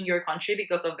is in your country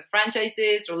because of the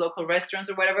franchises or local restaurants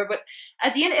or whatever. But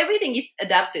at the end, everything is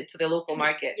adapted to the local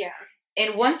market. Yeah.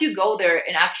 And once you go there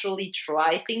and actually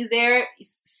try things there,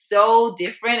 it's so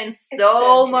different and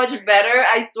so much better.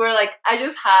 I swear, like, I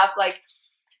just have like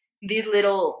this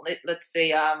little, let's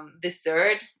say,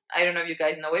 dessert. I don't know if you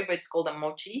guys know it, but it's called a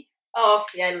mochi. Oh,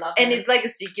 yeah, I love it. And it's like a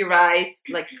sticky rice,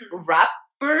 like,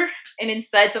 wrapper. And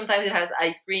inside, sometimes it has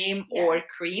ice cream or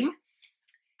cream.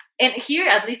 And here,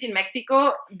 at least in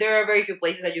Mexico, there are very few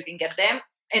places that you can get them.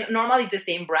 And normally it's the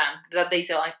same brand that they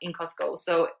sell in Costco.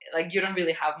 So, like, you don't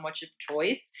really have much of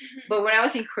choice. But when I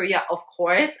was in Korea, of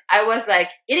course, I was, like,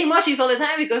 eating mochis all the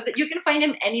time because you can find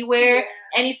them anywhere,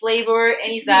 any flavor,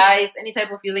 any size, any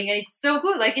type of feeling. And it's so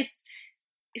good. Like, it's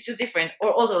just different.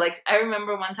 Or also, like, I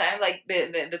remember one time, like,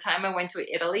 the time I went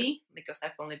to Italy, because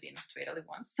I've only been to Italy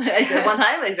once. I said one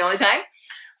time, it's the only time.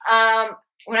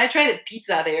 When I tried the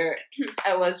pizza there,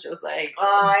 I was just like,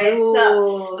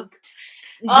 dude,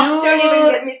 don't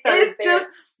even get me started. It's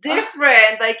just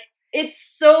different. Like, it's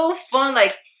so fun.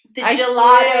 Like, the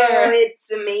gelato,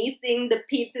 it's amazing. The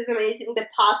pizza's amazing. The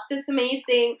pasta's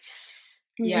amazing.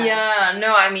 Yeah,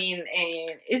 no, I mean,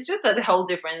 it's just a whole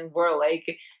different world.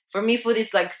 Like, for me, food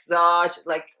is like such,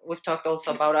 like, we've talked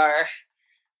also about our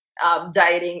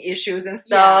dieting issues and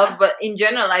stuff, but in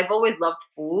general, I've always loved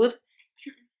food.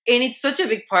 And it's such a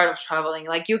big part of traveling.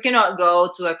 Like, you cannot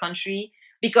go to a country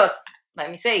because,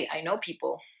 let me say, I know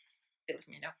people, believe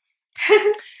me, no.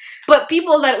 But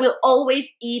people that will always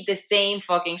eat the same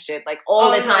fucking shit, like, all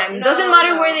the time. Doesn't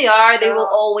matter where they are, they will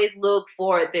always look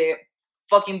for the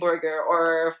fucking burger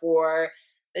or for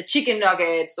the chicken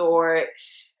nuggets or,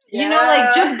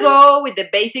 like, just go with the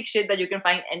basic shit that you can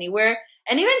find anywhere.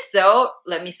 And even so,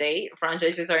 let me say,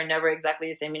 franchises are never exactly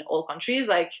the same in all countries.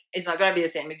 Like, it's not going to be the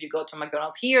same if you go to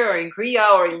McDonald's here or in Korea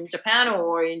or in Japan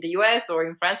or in the US or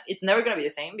in France. It's never going to be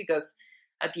the same because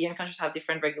at the end, countries have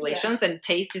different regulations and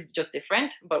taste is just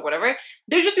different, but whatever.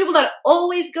 There's just people that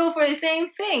always go for the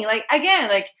same thing. Like, again,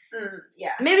 like,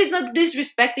 maybe it's not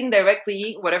disrespecting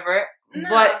directly, whatever,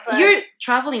 but you're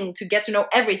traveling to get to know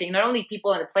everything, not only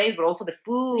people and the place, but also the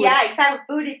food. Yeah, exactly.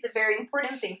 Food is a very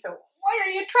important thing. So why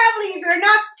are you traveling if you're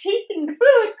not tasting the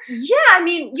food? Yeah, I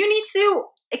mean, you need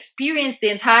to experience the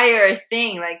entire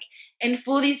thing. Like, and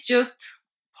food is just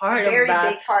part of that. A very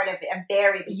big part of it. A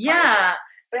very big part of it.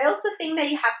 But I also think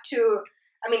that you have to,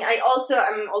 I mean, I'm also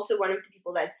one of the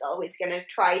people that's always going to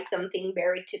try something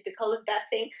very typical of that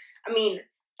thing. I mean,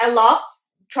 I love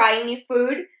trying new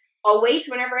food always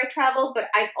whenever I travel, but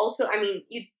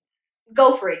you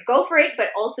go for it,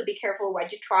 but also be careful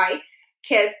what you try.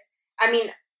 Because, I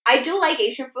mean, I do like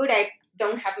Asian food. I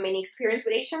don't have many experience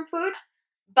with Asian food.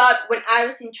 But when I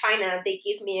was in China, they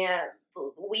gave me a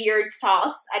weird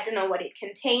sauce. I don't know what it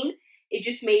contained. It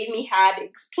just made me have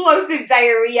explosive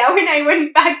diarrhea when I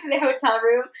went back to the hotel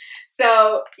room.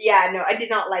 So, no, I did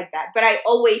not like that. But I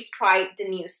always try the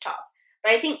new stuff.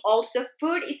 But I think also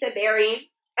food is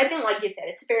like you said,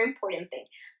 it's a very important thing.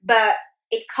 But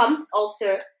it comes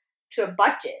also to a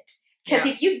budget. Because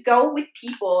if you go with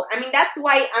people, I mean, that's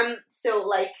why I'm so,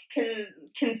 like,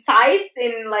 concise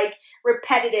and, like,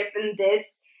 repetitive in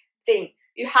this thing.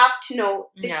 You have to know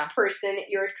the Yeah. person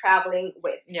you're traveling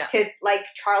with. Yeah. Because, like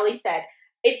Charlie said,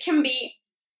 it can be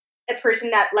a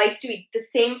person that likes to eat the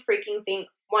same freaking thing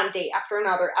one day after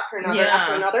another, after another,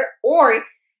 after another. Or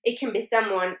it can be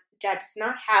someone that does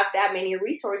not have that many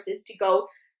resources to go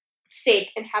sit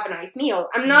and have a nice meal.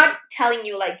 I'm not telling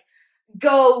you, like,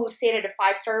 go sit at a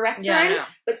 5-star restaurant,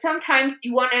 but sometimes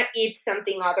you want to eat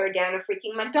something other than a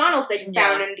freaking McDonald's that you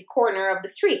found in the corner of the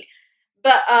street.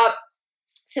 But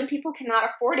some people cannot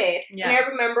afford it. And I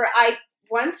remember I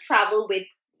once traveled with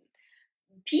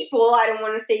people, I don't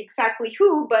want to say exactly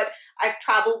who, but I've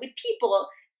traveled with people,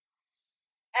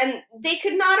 and they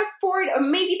could not afford, or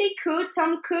maybe they could,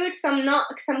 some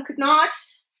not, some could not.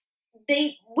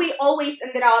 We always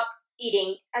ended up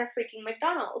eating at a freaking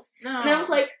McDonald's. And I was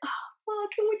like, oh, well,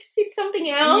 can we just eat something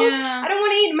else? I don't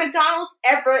want to eat McDonald's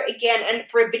ever again. And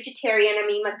for a vegetarian, I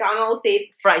mean, McDonald's,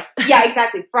 it's fries. Yeah,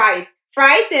 exactly, fries,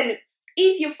 and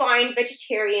if you find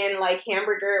vegetarian, like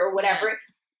hamburger or whatever,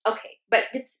 okay, but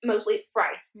it's mostly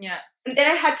fries. And then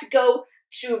I had to go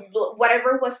to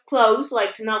whatever was close,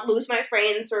 like to not lose my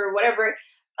friends or whatever.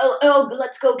 Oh,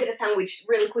 let's go get a sandwich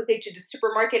really quickly to the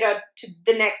supermarket or to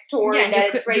the next store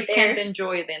that it's right there. You can't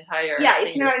enjoy the entire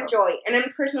you cannot enjoy. And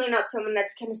I'm personally not someone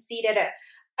that's kind of seated at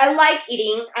I like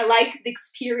eating. I like the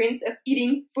experience of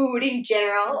eating food in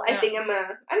general. I think I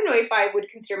don't know if I would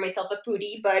consider myself a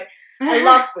foodie, but I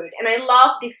love food. And I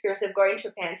love the experience of going to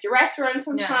a fancy restaurant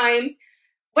sometimes.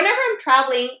 Whenever I'm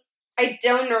traveling, I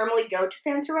don't normally go to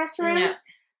fancy restaurants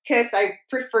because I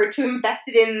prefer to invest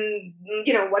it in,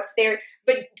 what's there.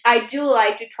 But I do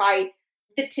like to try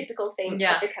the typical thing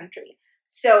of the country.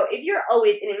 So if you're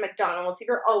always eating McDonald's, if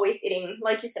you're always eating,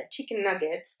 like you said, chicken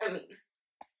nuggets, I mean,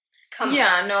 come on.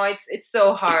 Yeah, no, it's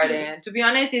so hard. And to be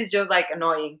honest, it's just, like,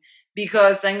 annoying.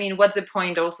 Because, I mean, what's the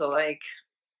point also? Like,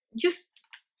 just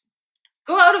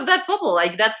go out of that bubble.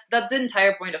 Like, that's the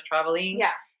entire point of traveling.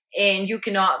 Yeah. And you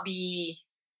cannot be,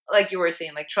 like you were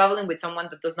saying, like, traveling with someone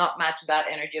that does not match that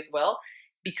energy as well.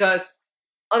 Because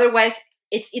otherwise,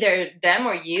 it's either them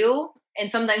or you. And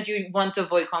sometimes you want to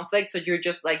avoid conflict, so you're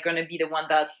just, like, going to be the one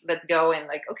that, let's go, and,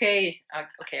 like, okay,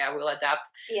 I will adapt.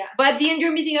 Yeah. But at the end,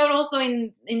 you're missing out also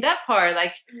in that part.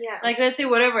 Like, let's say,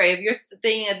 whatever, if you're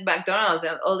staying at McDonald's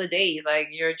all the days, like,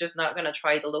 you're just not going to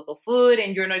try the local food,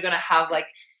 and you're not going to have, like,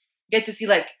 get to see,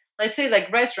 like, let's say,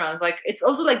 like, restaurants. Like, it's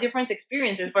also, like, different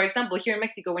experiences. For example, here in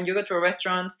Mexico, when you go to a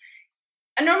restaurant,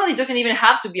 and normally it doesn't even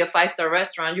have to be a 5-star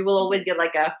restaurant. You will always get,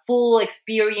 like, a full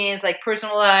experience, like,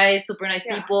 personalized, super nice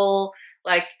people,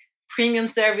 like, premium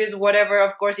service, whatever.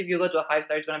 Of course, if you go to a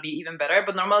 5-star, it's going to be even better.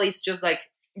 But normally it's just, like,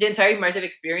 the entire immersive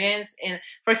experience. And,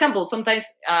 for example, sometimes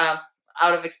out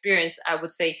of experience, I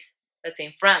would say, let's say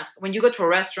in France, when you go to a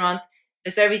restaurant,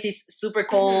 the service is super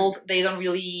cold. They don't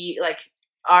really, like,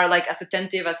 are, like, as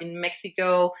attentive as in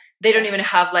Mexico. They don't even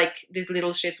have, like, these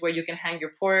little shits where you can hang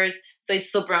your purse. So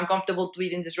it's super uncomfortable to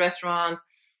eat in these restaurants.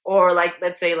 Or, like,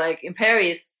 let's say, like, in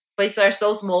Paris, places are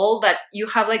so small that you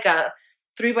have, like, a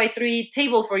 3x3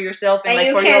 table for yourself and,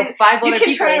 like, for your 5 other people. You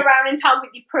can turn around and talk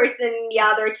with the person in the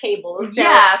other table.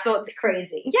 So so it's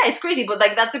crazy. Yeah, it's crazy. But,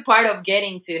 like, that's a part of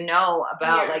getting to know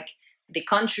about, like, the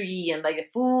country and, like, the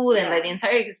food and, like, the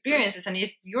entire experiences. And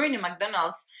if you're in a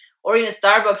McDonald's or in a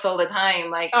Starbucks all the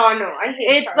time, like, oh no, I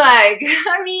hate it's Starbucks. Like,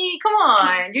 I mean, come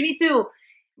on, you need to,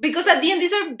 because at the end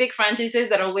these are big franchises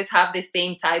that always have the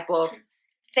same type of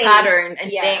pattern and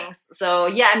things. So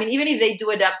yeah, I mean, even if they do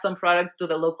adapt some products to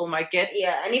the local markets,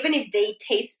 and even if they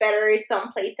taste better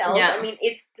someplace else, I mean,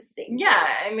 it's the same.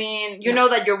 I mean, you know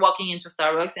that you're walking into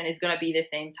Starbucks and it's gonna be the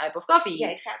same type of coffee. Yeah,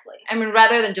 exactly. I mean,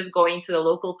 rather than just going to the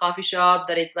local coffee shop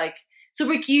that is, like,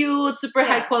 super cute, super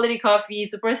high quality coffee,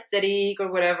 super aesthetic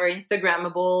or whatever,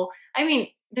 Instagrammable. I mean,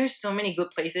 there's so many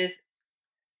good places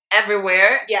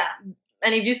everywhere. Yeah.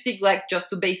 And if you stick, like, just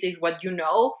to basics, what you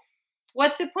know,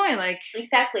 what's the point? Like,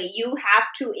 exactly. You have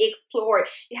to explore.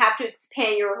 You have to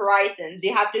expand your horizons.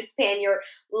 You have to expand your,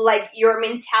 like, your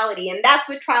mentality. And that's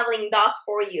what traveling does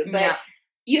for you. But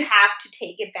you have to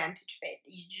take advantage of it.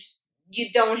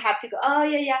 You don't have to go, oh,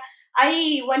 yeah.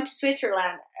 I went to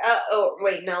Switzerland. Oh,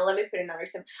 wait, no, let me put another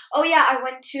example. Oh, yeah, I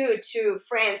went to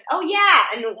France. Oh,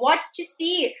 yeah, and what did you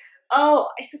see? Oh,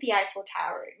 I saw the Eiffel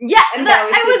Tower. Yeah, and I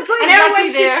was going and exactly I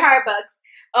went there. to Starbucks.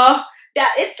 Oh,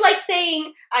 that it's like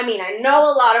saying, I mean, I know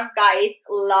a lot of guys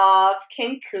love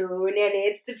Cancun, and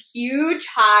it's a huge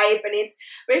hype, but it's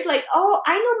like, oh,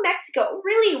 I know Mexico.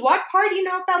 Really? What part do you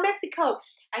know about Mexico?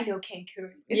 I know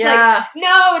Cancun. It's like,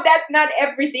 no, that's not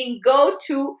everything.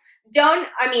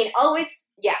 Always,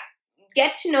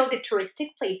 get to know the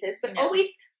touristic places, but always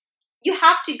you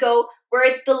have to go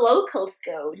where the locals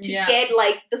go to get,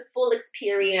 like, the full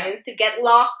experience, to get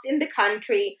lost in the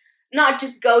country. not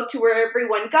just go to where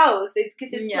everyone goes. It's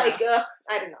because it's Yeah. like,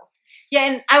 I don't know. Yeah,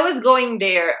 and I was going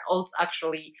there also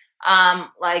actually.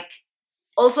 Like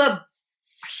also a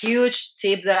huge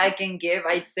tip that I can give,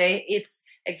 I'd say, it's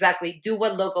exactly do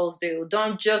what locals do.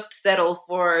 Don't just settle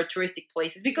for touristic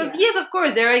places because yes, of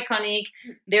course, they're iconic,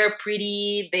 they're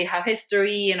pretty, they have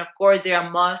history, and of course they're a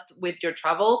must with your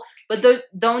travel. But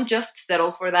don't just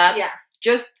settle for that. Yeah.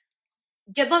 Just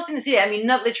get lost in the city. I mean,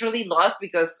 not literally lost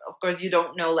because of course you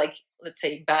don't know, like, let's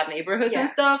say bad neighborhoods and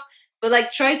stuff. But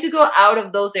like try to go out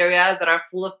of those areas that are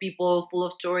full of people, full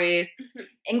of tourists,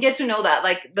 and get to know that.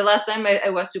 Like the last time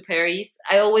I was to Paris,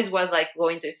 I always was like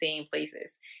going to the same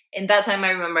places. And that time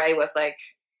I remember I was like,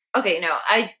 okay, no,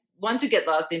 I want to get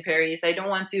lost in Paris. I don't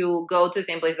want to go to the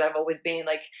same places I've always been,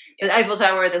 like the Eiffel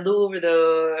Tower, the Louvre,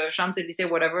 the Champs-Élysées,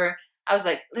 whatever. I was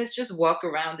like, let's just walk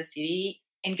around the city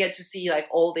and get to see like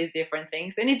all these different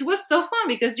things. And it was so fun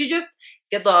because you just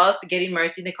get lost, get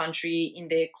immersed in the country, in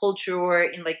the culture,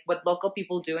 in like what local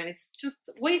people do, and it's just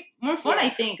way more fun, I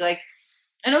think. Like,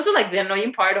 and also like the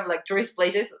annoying part of like tourist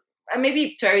places.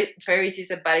 Maybe Paris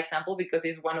is a bad example because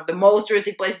it's one of the most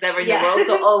touristic places ever in the world,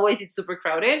 so always it's super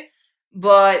crowded.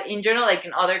 But in general, like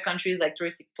in other countries, like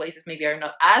touristic places maybe are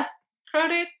not as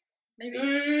crowded. Maybe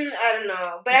I don't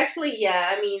know, but actually,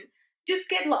 yeah. I mean, just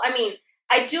get. I mean,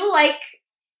 I do like.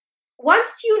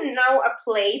 Once you know a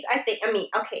place, okay, let me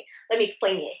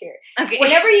explain it here. Okay.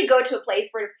 Whenever you go to a place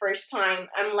for the first time,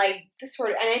 I'm like the sort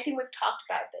of, and I think we've talked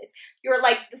about this, you're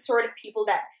like the sort of people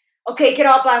that, okay, get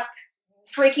up at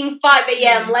freaking 5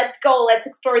 a.m., let's go, let's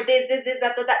explore this,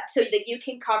 that, so that you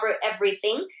can cover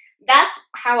everything. That's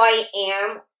how I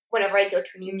am whenever I go to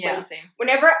a new place. Same.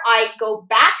 Whenever I go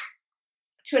back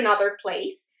to another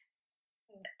place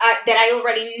that I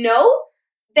already know,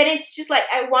 then it's just like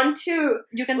I want to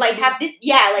like have this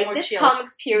this chill. Calm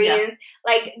experience,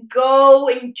 like go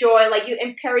enjoy. Like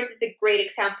and Paris is a great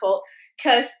example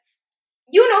because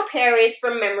you know Paris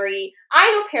from memory. I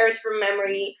know Paris from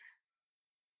memory.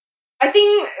 I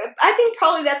think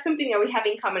probably that's something that we have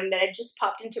in common that it just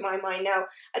popped into my mind now.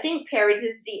 I think Paris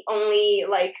is the only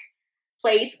like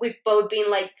place we've both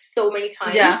been like so many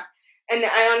times. Yeah. And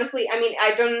I honestly, I mean,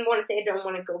 I don't want to say I don't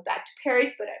want to go back to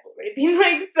Paris, but I've already been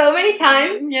like so many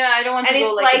times. Yeah, I don't want to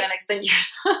go like in the next 10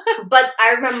 years. But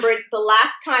I remember the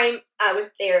last time I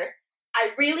was there,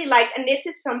 I really liked, and this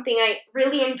is something I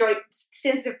really enjoyed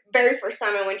since the very first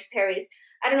time I went to Paris.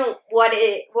 I don't know what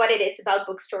it is about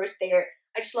bookstores there.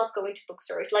 I just love going to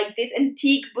bookstores, like these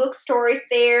antique bookstores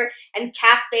there and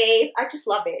cafes. I just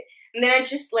love it. And then I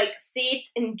just like sit,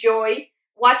 enjoy,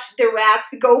 watch the rats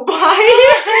go by.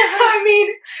 I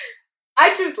mean,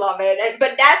 I just love it.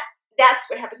 But that's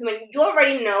what happens when you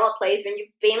already know a place, when you've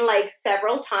been like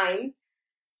several times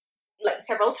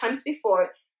before.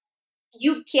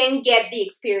 You can get the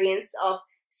experience of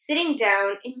sitting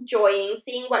down, enjoying,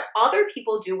 seeing what other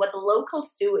people do, what the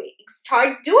locals do,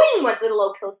 start doing what the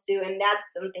locals do, and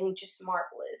that's something just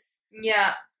marvelous.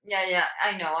 Yeah,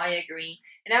 I know, I agree.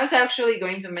 And I was actually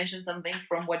going to mention something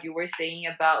from what you were saying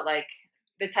about like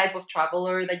the type of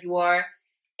traveler that you are.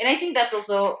 And I think that's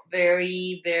also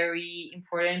very, very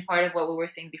important part of what we were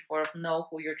saying before, of know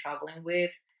who you're traveling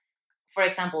with. For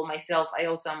example, myself, I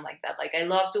also am like that. Like, I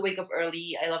love to wake up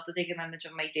early. I love to take advantage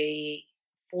of my day,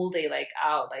 full day, like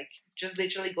out, like just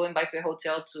literally going back to the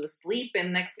hotel to sleep,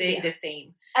 and next day the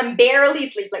same. And barely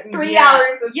sleep, like 3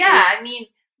 hours of sleep. Yeah, I mean,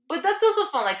 but that's also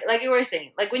fun. Like you were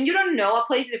saying, like when you don't know a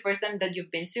place the first time that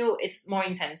you've been to, it's more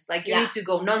intense. Like you need to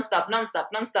go nonstop.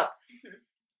 Mm-hmm.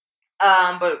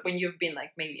 But when you've been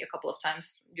like maybe a couple of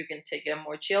times, you can take it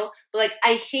more chill. But like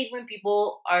I hate when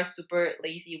people are super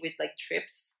lazy with like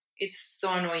trips. It's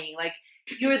so annoying. Like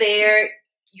you're there,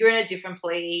 you're in a different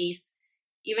place,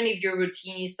 even if your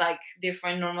routine is like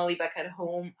different normally back at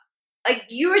home. Like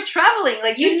you're traveling,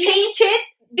 like you change it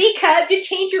because you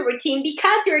change your routine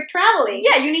because you're traveling.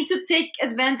 Yeah, you need to take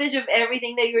advantage of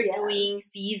everything that you're doing,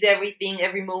 seize everything,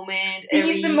 every moment,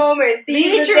 seize the moment,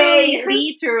 seize the day,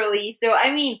 literally. So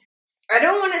I mean, I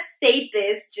don't want to say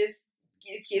this just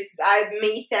because I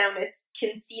may sound as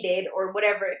conceited or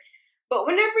whatever. But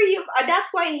whenever that's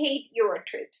why I hate Euro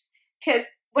trips. Because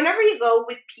whenever you go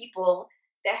with people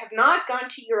that have not gone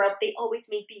to Europe, they always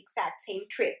make the exact same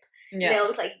trip. Yeah.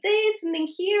 They'll like this, and then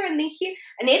here, and then here.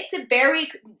 And it's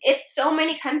so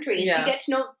many countries. Yeah. You get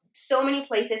to know so many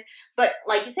places. But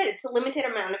like you said, it's a limited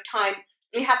amount of time.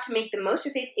 You have to make the most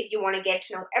of it if you want to get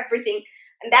to know everything.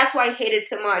 And that's why I hate it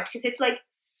so much. Because it's like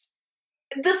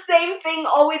the same thing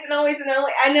always and always and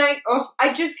always. And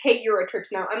I just hate Euro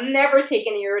trips now. I'm never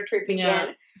taking a Euro trip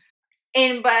again.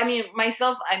 And but I mean,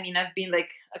 myself, I've been like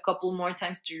a couple more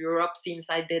times to Europe since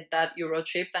I did that Euro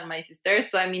trip than my sister.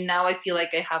 So I mean, now I feel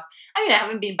like I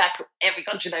haven't been back to every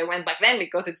country that I went back then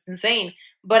because it's insane.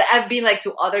 But I've been like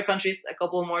to other countries a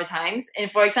couple more times. And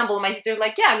for example, my sister's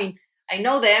like, yeah, I mean, I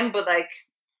know them, but like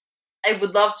I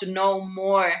would love to know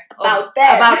more about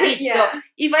them. About each. Yeah. So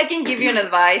if I can give you an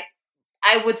advice,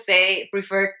 I would say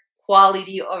prefer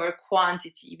quality over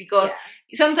quantity, because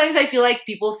sometimes I feel like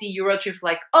people see Euro trips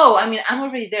like, oh, I mean, I'm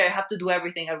already there, I have to do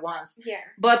everything at once. Yeah.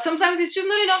 But sometimes it's just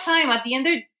not enough time. At the end,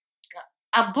 there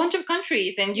are a bunch of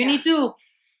countries, and you need to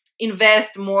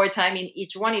invest more time in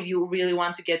each one if you really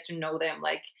want to get to know them.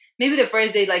 Like maybe the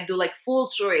first day like do like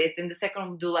full tourist, and the second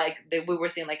one do like we were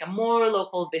saying like a more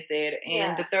local visit,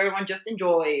 and the third one just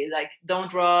enjoy, like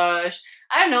don't rush.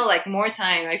 I don't know, like more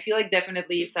time. I feel like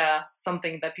definitely it's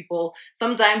something that people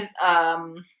sometimes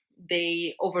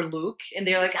they overlook, and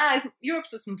they're like,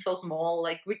 Europe's so small,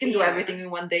 like we can do everything in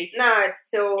one day. No,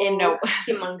 it's so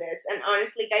humongous. And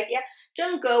honestly, guys,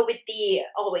 don't go with the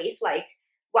always like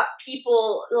what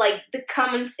people like the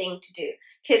common thing to do.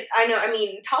 Because I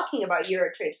mean, talking about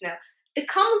Euro trips now, the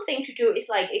common thing to do is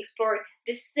like explore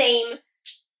the same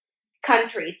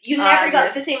countries. You never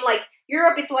got the same, like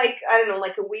Europe is like, I don't know,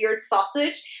 like a weird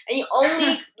sausage, and you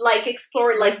only like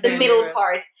explore like the middle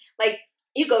part. Like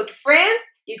you go to France,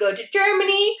 you go to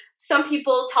Germany, some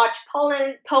people touch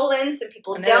Poland, some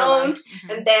people don't,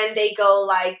 and then they go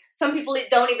like, some people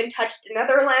don't even touch the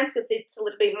Netherlands because it's a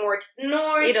little bit more to the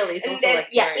north. Italy's and also then,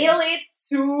 like Italy, it's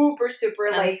super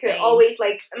and like Spain. Always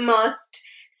like must.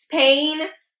 Spain,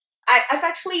 I've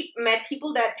actually met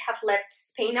people that have left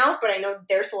Spain out, but I know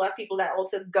there's a lot of people that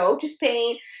also go to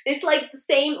Spain. It's like the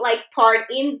same like part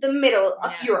in the middle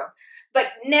of Europe. But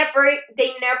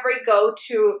they never go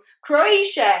to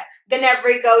Croatia. They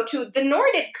never go to the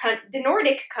Nordic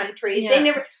countries. They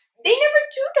never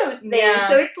do those things. Yeah.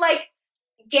 So it's like,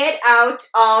 get out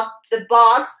of the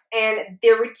box and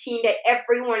the routine that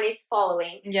everyone is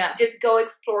following. Yeah. Just go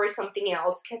explore something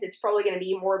else, because it's probably going to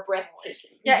be more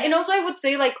breathtaking. Yeah, and also I would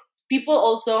say like people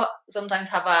also sometimes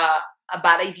have a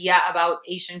bad idea about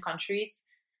Asian countries.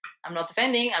 I'm not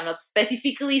defending, I'm not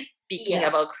specifically speaking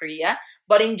about Korea,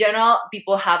 but in general,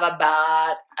 people have a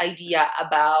bad idea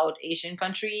about Asian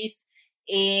countries.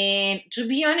 And to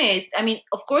be honest, I mean,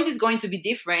 of course it's going to be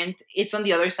different. It's on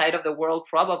the other side of the world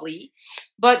probably.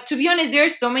 But to be honest, there are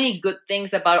so many good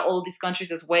things about all these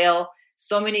countries as well.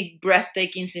 So many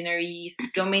breathtaking sceneries,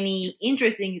 so many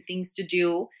interesting things to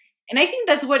do. And I think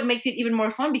that's what makes it even more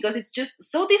fun, because it's just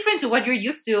so different to what you're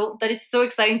used to that it's so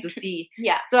exciting to see.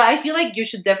 So I feel like you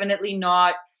should definitely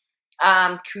not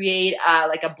create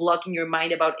like a block in your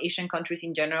mind about Asian countries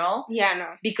in general.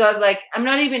 Because like, I'm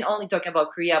not even only talking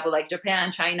about Korea, but like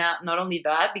Japan, China, not only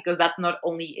that, because that's not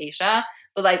only Asia,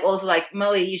 but like also like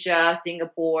Malaysia,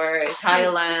 Singapore,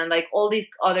 Thailand, like all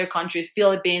these other countries,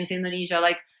 Philippines, Indonesia.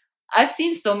 Like I've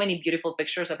seen so many beautiful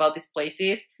pictures about these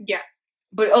places.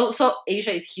 But also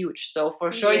Asia is huge, so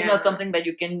for sure it's not something that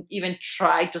you can even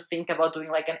try to think about doing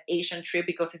like an Asian trip,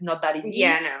 because it's not that easy.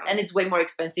 And it's way more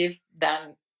expensive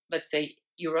than, let's say,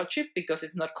 Euro trip, because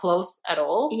it's not close at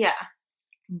all.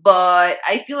 But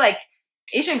I feel like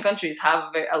Asian countries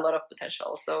have a lot of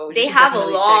potential, so they have a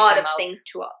lot of things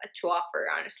to offer.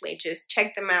 Honestly, just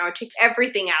check them out, check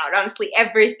everything out. Honestly,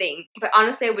 everything. But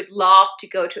honestly, I would love to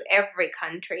go to every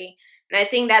country. And I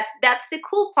think that's the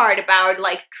cool part about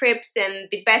like trips, and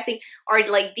the best thing are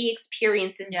like the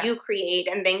experiences you create,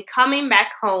 and then coming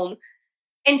back home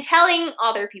and telling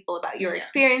other people about your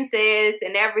experiences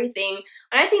and everything.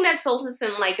 And I think that's also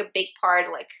some like a big part,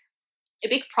 like a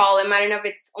big problem. I don't know if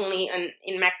it's only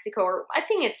in Mexico, or I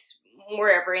think it's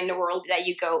wherever in the world that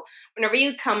you go. Whenever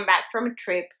you come back from a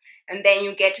trip, and then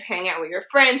you get to hang out with your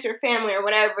friends or family or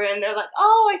whatever, and they're like,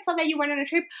 oh, I saw that you went on a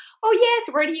trip. Oh,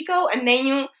 yes, where did you go? And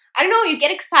then I don't know, you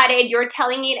get excited. You're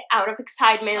telling it out of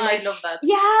excitement. I love that.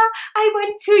 Yeah, I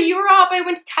went to Europe. I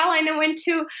went to Thailand. I went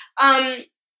to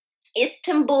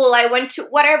Istanbul. I went to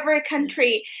whatever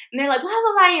country. And they're like, blah,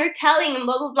 blah, blah. And you're telling them,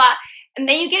 blah, blah, blah. And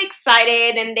then you get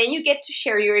excited. And then you get to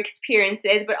share your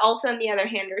experiences. But also, on the other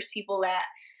hand, there's people that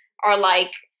are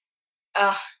like,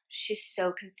 she's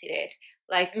so conceited.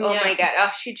 Like, oh my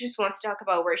God, she just wants to talk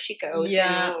about where she goes.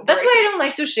 And that's why I don't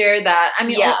like to share that. I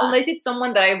mean, unless it's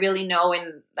someone that I really know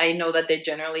and I know that they're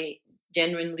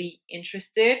genuinely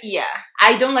interested.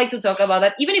 I don't like to talk about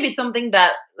that, even if it's something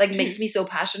that like makes me so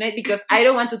passionate, because I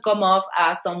don't want to come off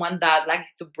as someone that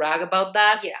likes to brag about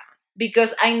that.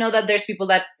 Because I know that there's people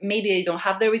that maybe they don't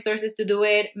have the resources to do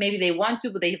it. Maybe they want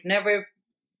to, but they've never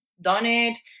done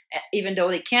it, even though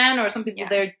they can. Or some people,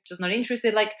 they're just not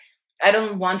interested. Like, I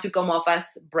don't want to come off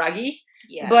as braggy.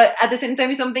 Yeah. But at the same time,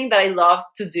 it's something that I love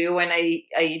to do, and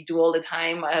I do all the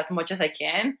time as much as I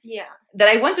can. Yeah. That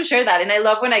I want to share that. And I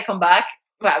love when I come back.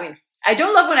 Well, I mean, I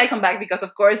don't love when I come back because,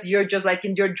 of course, you're just like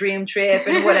in your dream trip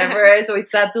and whatever. So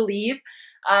it's sad to leave.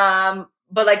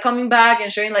 But like coming back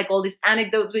and sharing like all these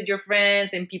anecdotes with your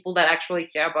friends and people that actually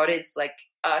care about it, it's like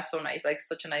so nice. Like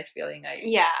such a nice feeling.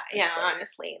 Yeah,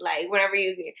 honestly. Like whenever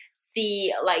you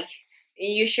see like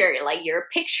you share like your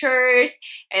pictures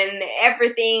and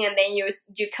everything, and then you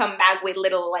come back with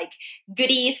little like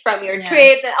goodies from your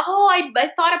trip. Oh, I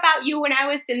thought about you when I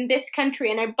was in this country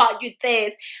and I bought you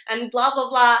this and blah blah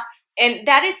blah. And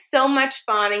that is so much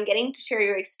fun and getting to share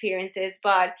your experiences.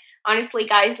 But honestly,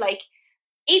 guys, like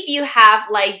if you have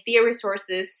like the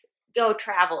resources, go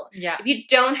travel. Yeah. If you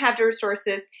don't have the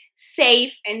resources,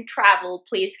 save and travel,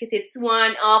 please, because it's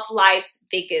one of life's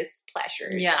biggest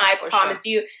pleasures. Yeah, I promise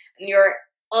you, and you're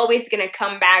always gonna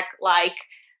come back like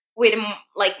with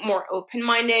like more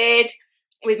open-minded,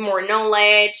 with more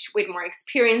knowledge, with more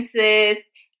experiences.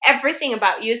 Everything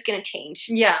about you is gonna change.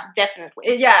 Yeah,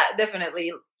 definitely. Yeah,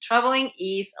 definitely. Traveling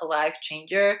is a life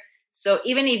changer. So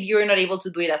even if you're not able to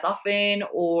do it as often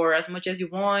or as much as you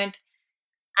want,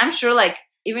 I'm sure like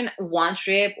even one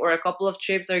trip or a couple of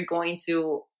trips are going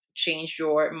to change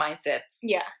your mindset.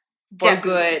 Yeah. For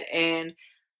good. And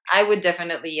I would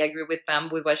definitely agree with Pam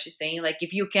with what she's saying. Like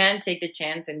if you can, take the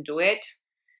chance and do it.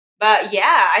 But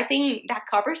yeah, I think that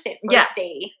covers it for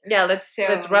today. Yeah, let's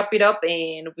wrap it up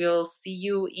and we'll see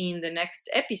you in the next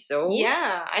episode.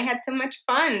 Yeah, I had so much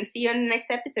fun. See you in the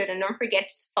next episode, and don't forget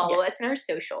to follow us on our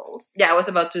socials. Yeah, I was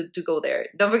about to go there.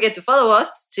 Don't forget to follow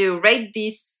us, to rate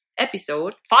this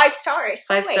episode 5 stars.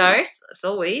 5 stars as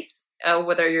always.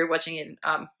 Whether you're watching it,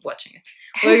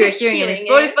 whether you're hearing it in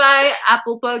Spotify,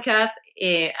 Apple Podcast,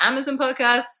 Amazon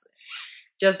Podcasts,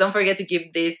 just don't forget to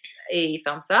give this a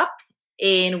thumbs up.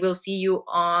 And we'll see you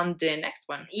on the next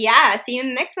one. Yeah, see you in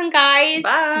the next one, guys.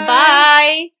 Bye.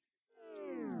 Bye.